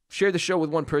 Share the show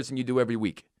with one person, you do every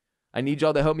week. I need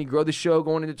y'all to help me grow the show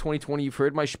going into 2020. You've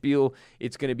heard my spiel.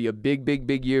 It's going to be a big, big,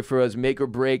 big year for us, make or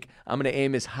break. I'm going to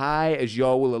aim as high as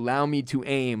y'all will allow me to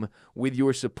aim with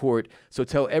your support. So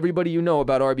tell everybody you know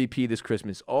about RBP this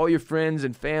Christmas. All your friends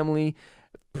and family.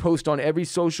 Post on every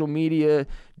social media.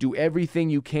 Do everything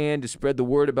you can to spread the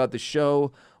word about the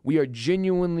show. We are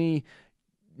genuinely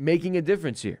making a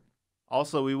difference here.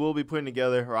 Also, we will be putting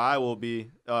together, or I will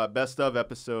be, best of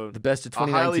episode. The best of A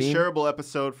highly 2019. shareable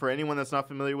episode for anyone that's not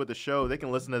familiar with the show. They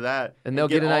can listen to that. And they'll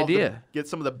get an idea. Get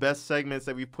some of the best segments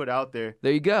that we put out there.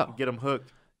 There you go. Get them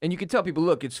hooked. And you can tell people,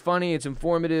 look, it's funny, it's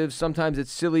informative, sometimes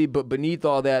it's silly, but beneath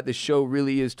all that, the show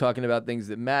really is talking about things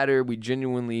that matter. We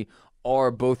genuinely are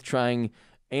both trying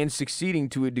and succeeding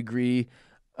to a degree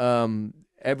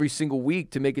every single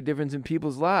week to make a difference in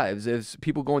people's lives. As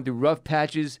people going through rough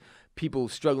patches, people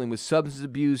struggling with substance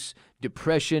abuse,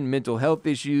 depression, mental health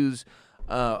issues.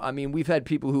 I mean, we've had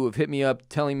people who have hit me up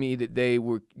telling me that they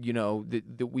were,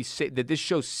 that this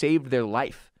show saved their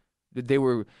life, that they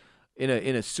were in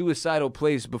a suicidal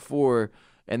place before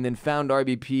and then found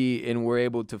RBP and were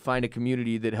able to find a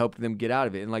community that helped them get out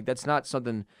of it. And like, that's not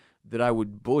something that I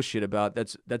would bullshit about.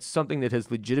 That's something that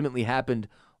has legitimately happened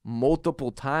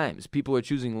multiple times. People are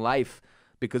choosing life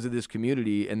because of this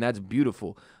community, and that's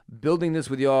beautiful. Building this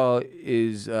with y'all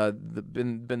is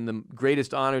been the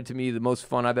greatest honor to me, the most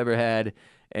fun I've ever had,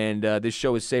 and this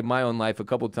show has saved my own life a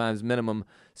couple times minimum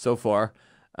so far.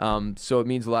 So it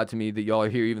means a lot to me that y'all are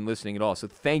here even listening at all. So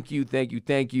thank you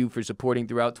for supporting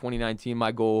throughout 2019.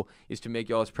 My goal is to make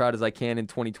y'all as proud as I can in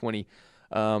 2020.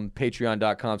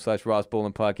 Patreon.com/Ross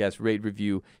Bolen Podcast. Rate,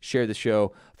 review, share the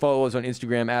show. Follow us on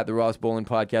Instagram at the Ross Bolen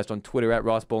Podcast, on Twitter at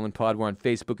Ross Bolen Pod. We're on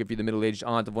Facebook. If you're the middle-aged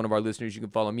aunt of one of our listeners, you can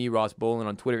follow me, Ross Bolen,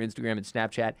 on Twitter, Instagram, and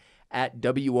Snapchat at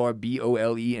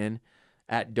WRBOLEN,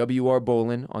 at WR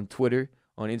Bolen on Twitter,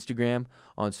 on Instagram,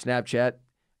 on Snapchat,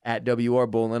 at WR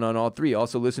Bolen on all 3.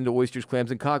 Also listen to Oysters,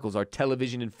 Clams, and Cockles, our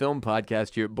television and film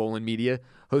podcast here at Bolen Media,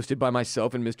 hosted by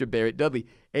myself and Mr. Barrett Dudley.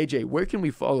 AJ, where can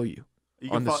we follow you?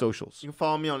 On the socials. You can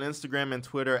follow me on Instagram and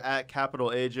Twitter at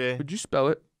 @AJ. Would you spell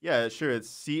it? Yeah, sure.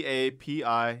 It's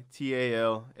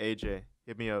CAPITALAJ.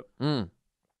 Hit me up. Mr.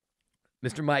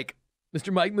 Mike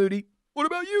Moody. What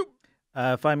about you?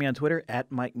 Find me on Twitter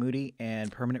at Mike Moody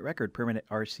and Permanent Record,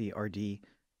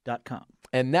 permanentrcrd.com.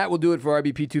 And that will do it for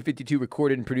RBP 252,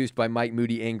 recorded and produced by Mike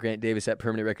Moody and Grant Davis at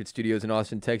Permanent Record Studios in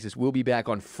Austin, Texas. We'll be back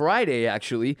on Friday,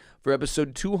 actually, for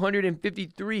episode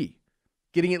 253.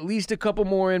 Getting at least a couple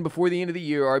more in before the end of the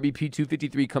year. RBP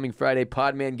 253 coming Friday.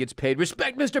 Podman gets paid.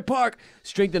 Respect Mr. Park.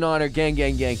 Strength and honor. Gang,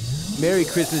 gang, gang. Merry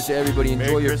Christmas to everybody.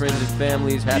 Enjoy your friends and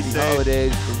families. Happy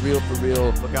holidays. For real, for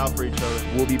real. Look out for each other.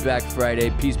 We'll be back Friday.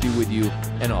 Peace be with you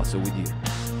and also with you.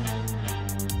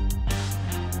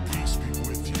 Peace be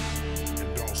with you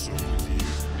and also with you.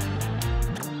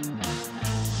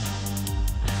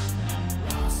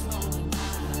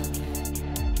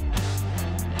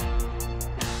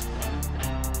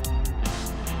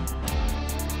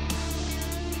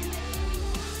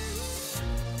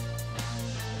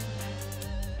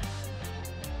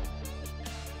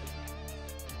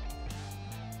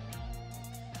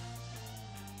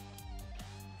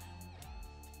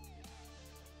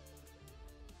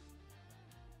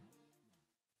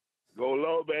 Go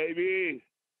low, baby.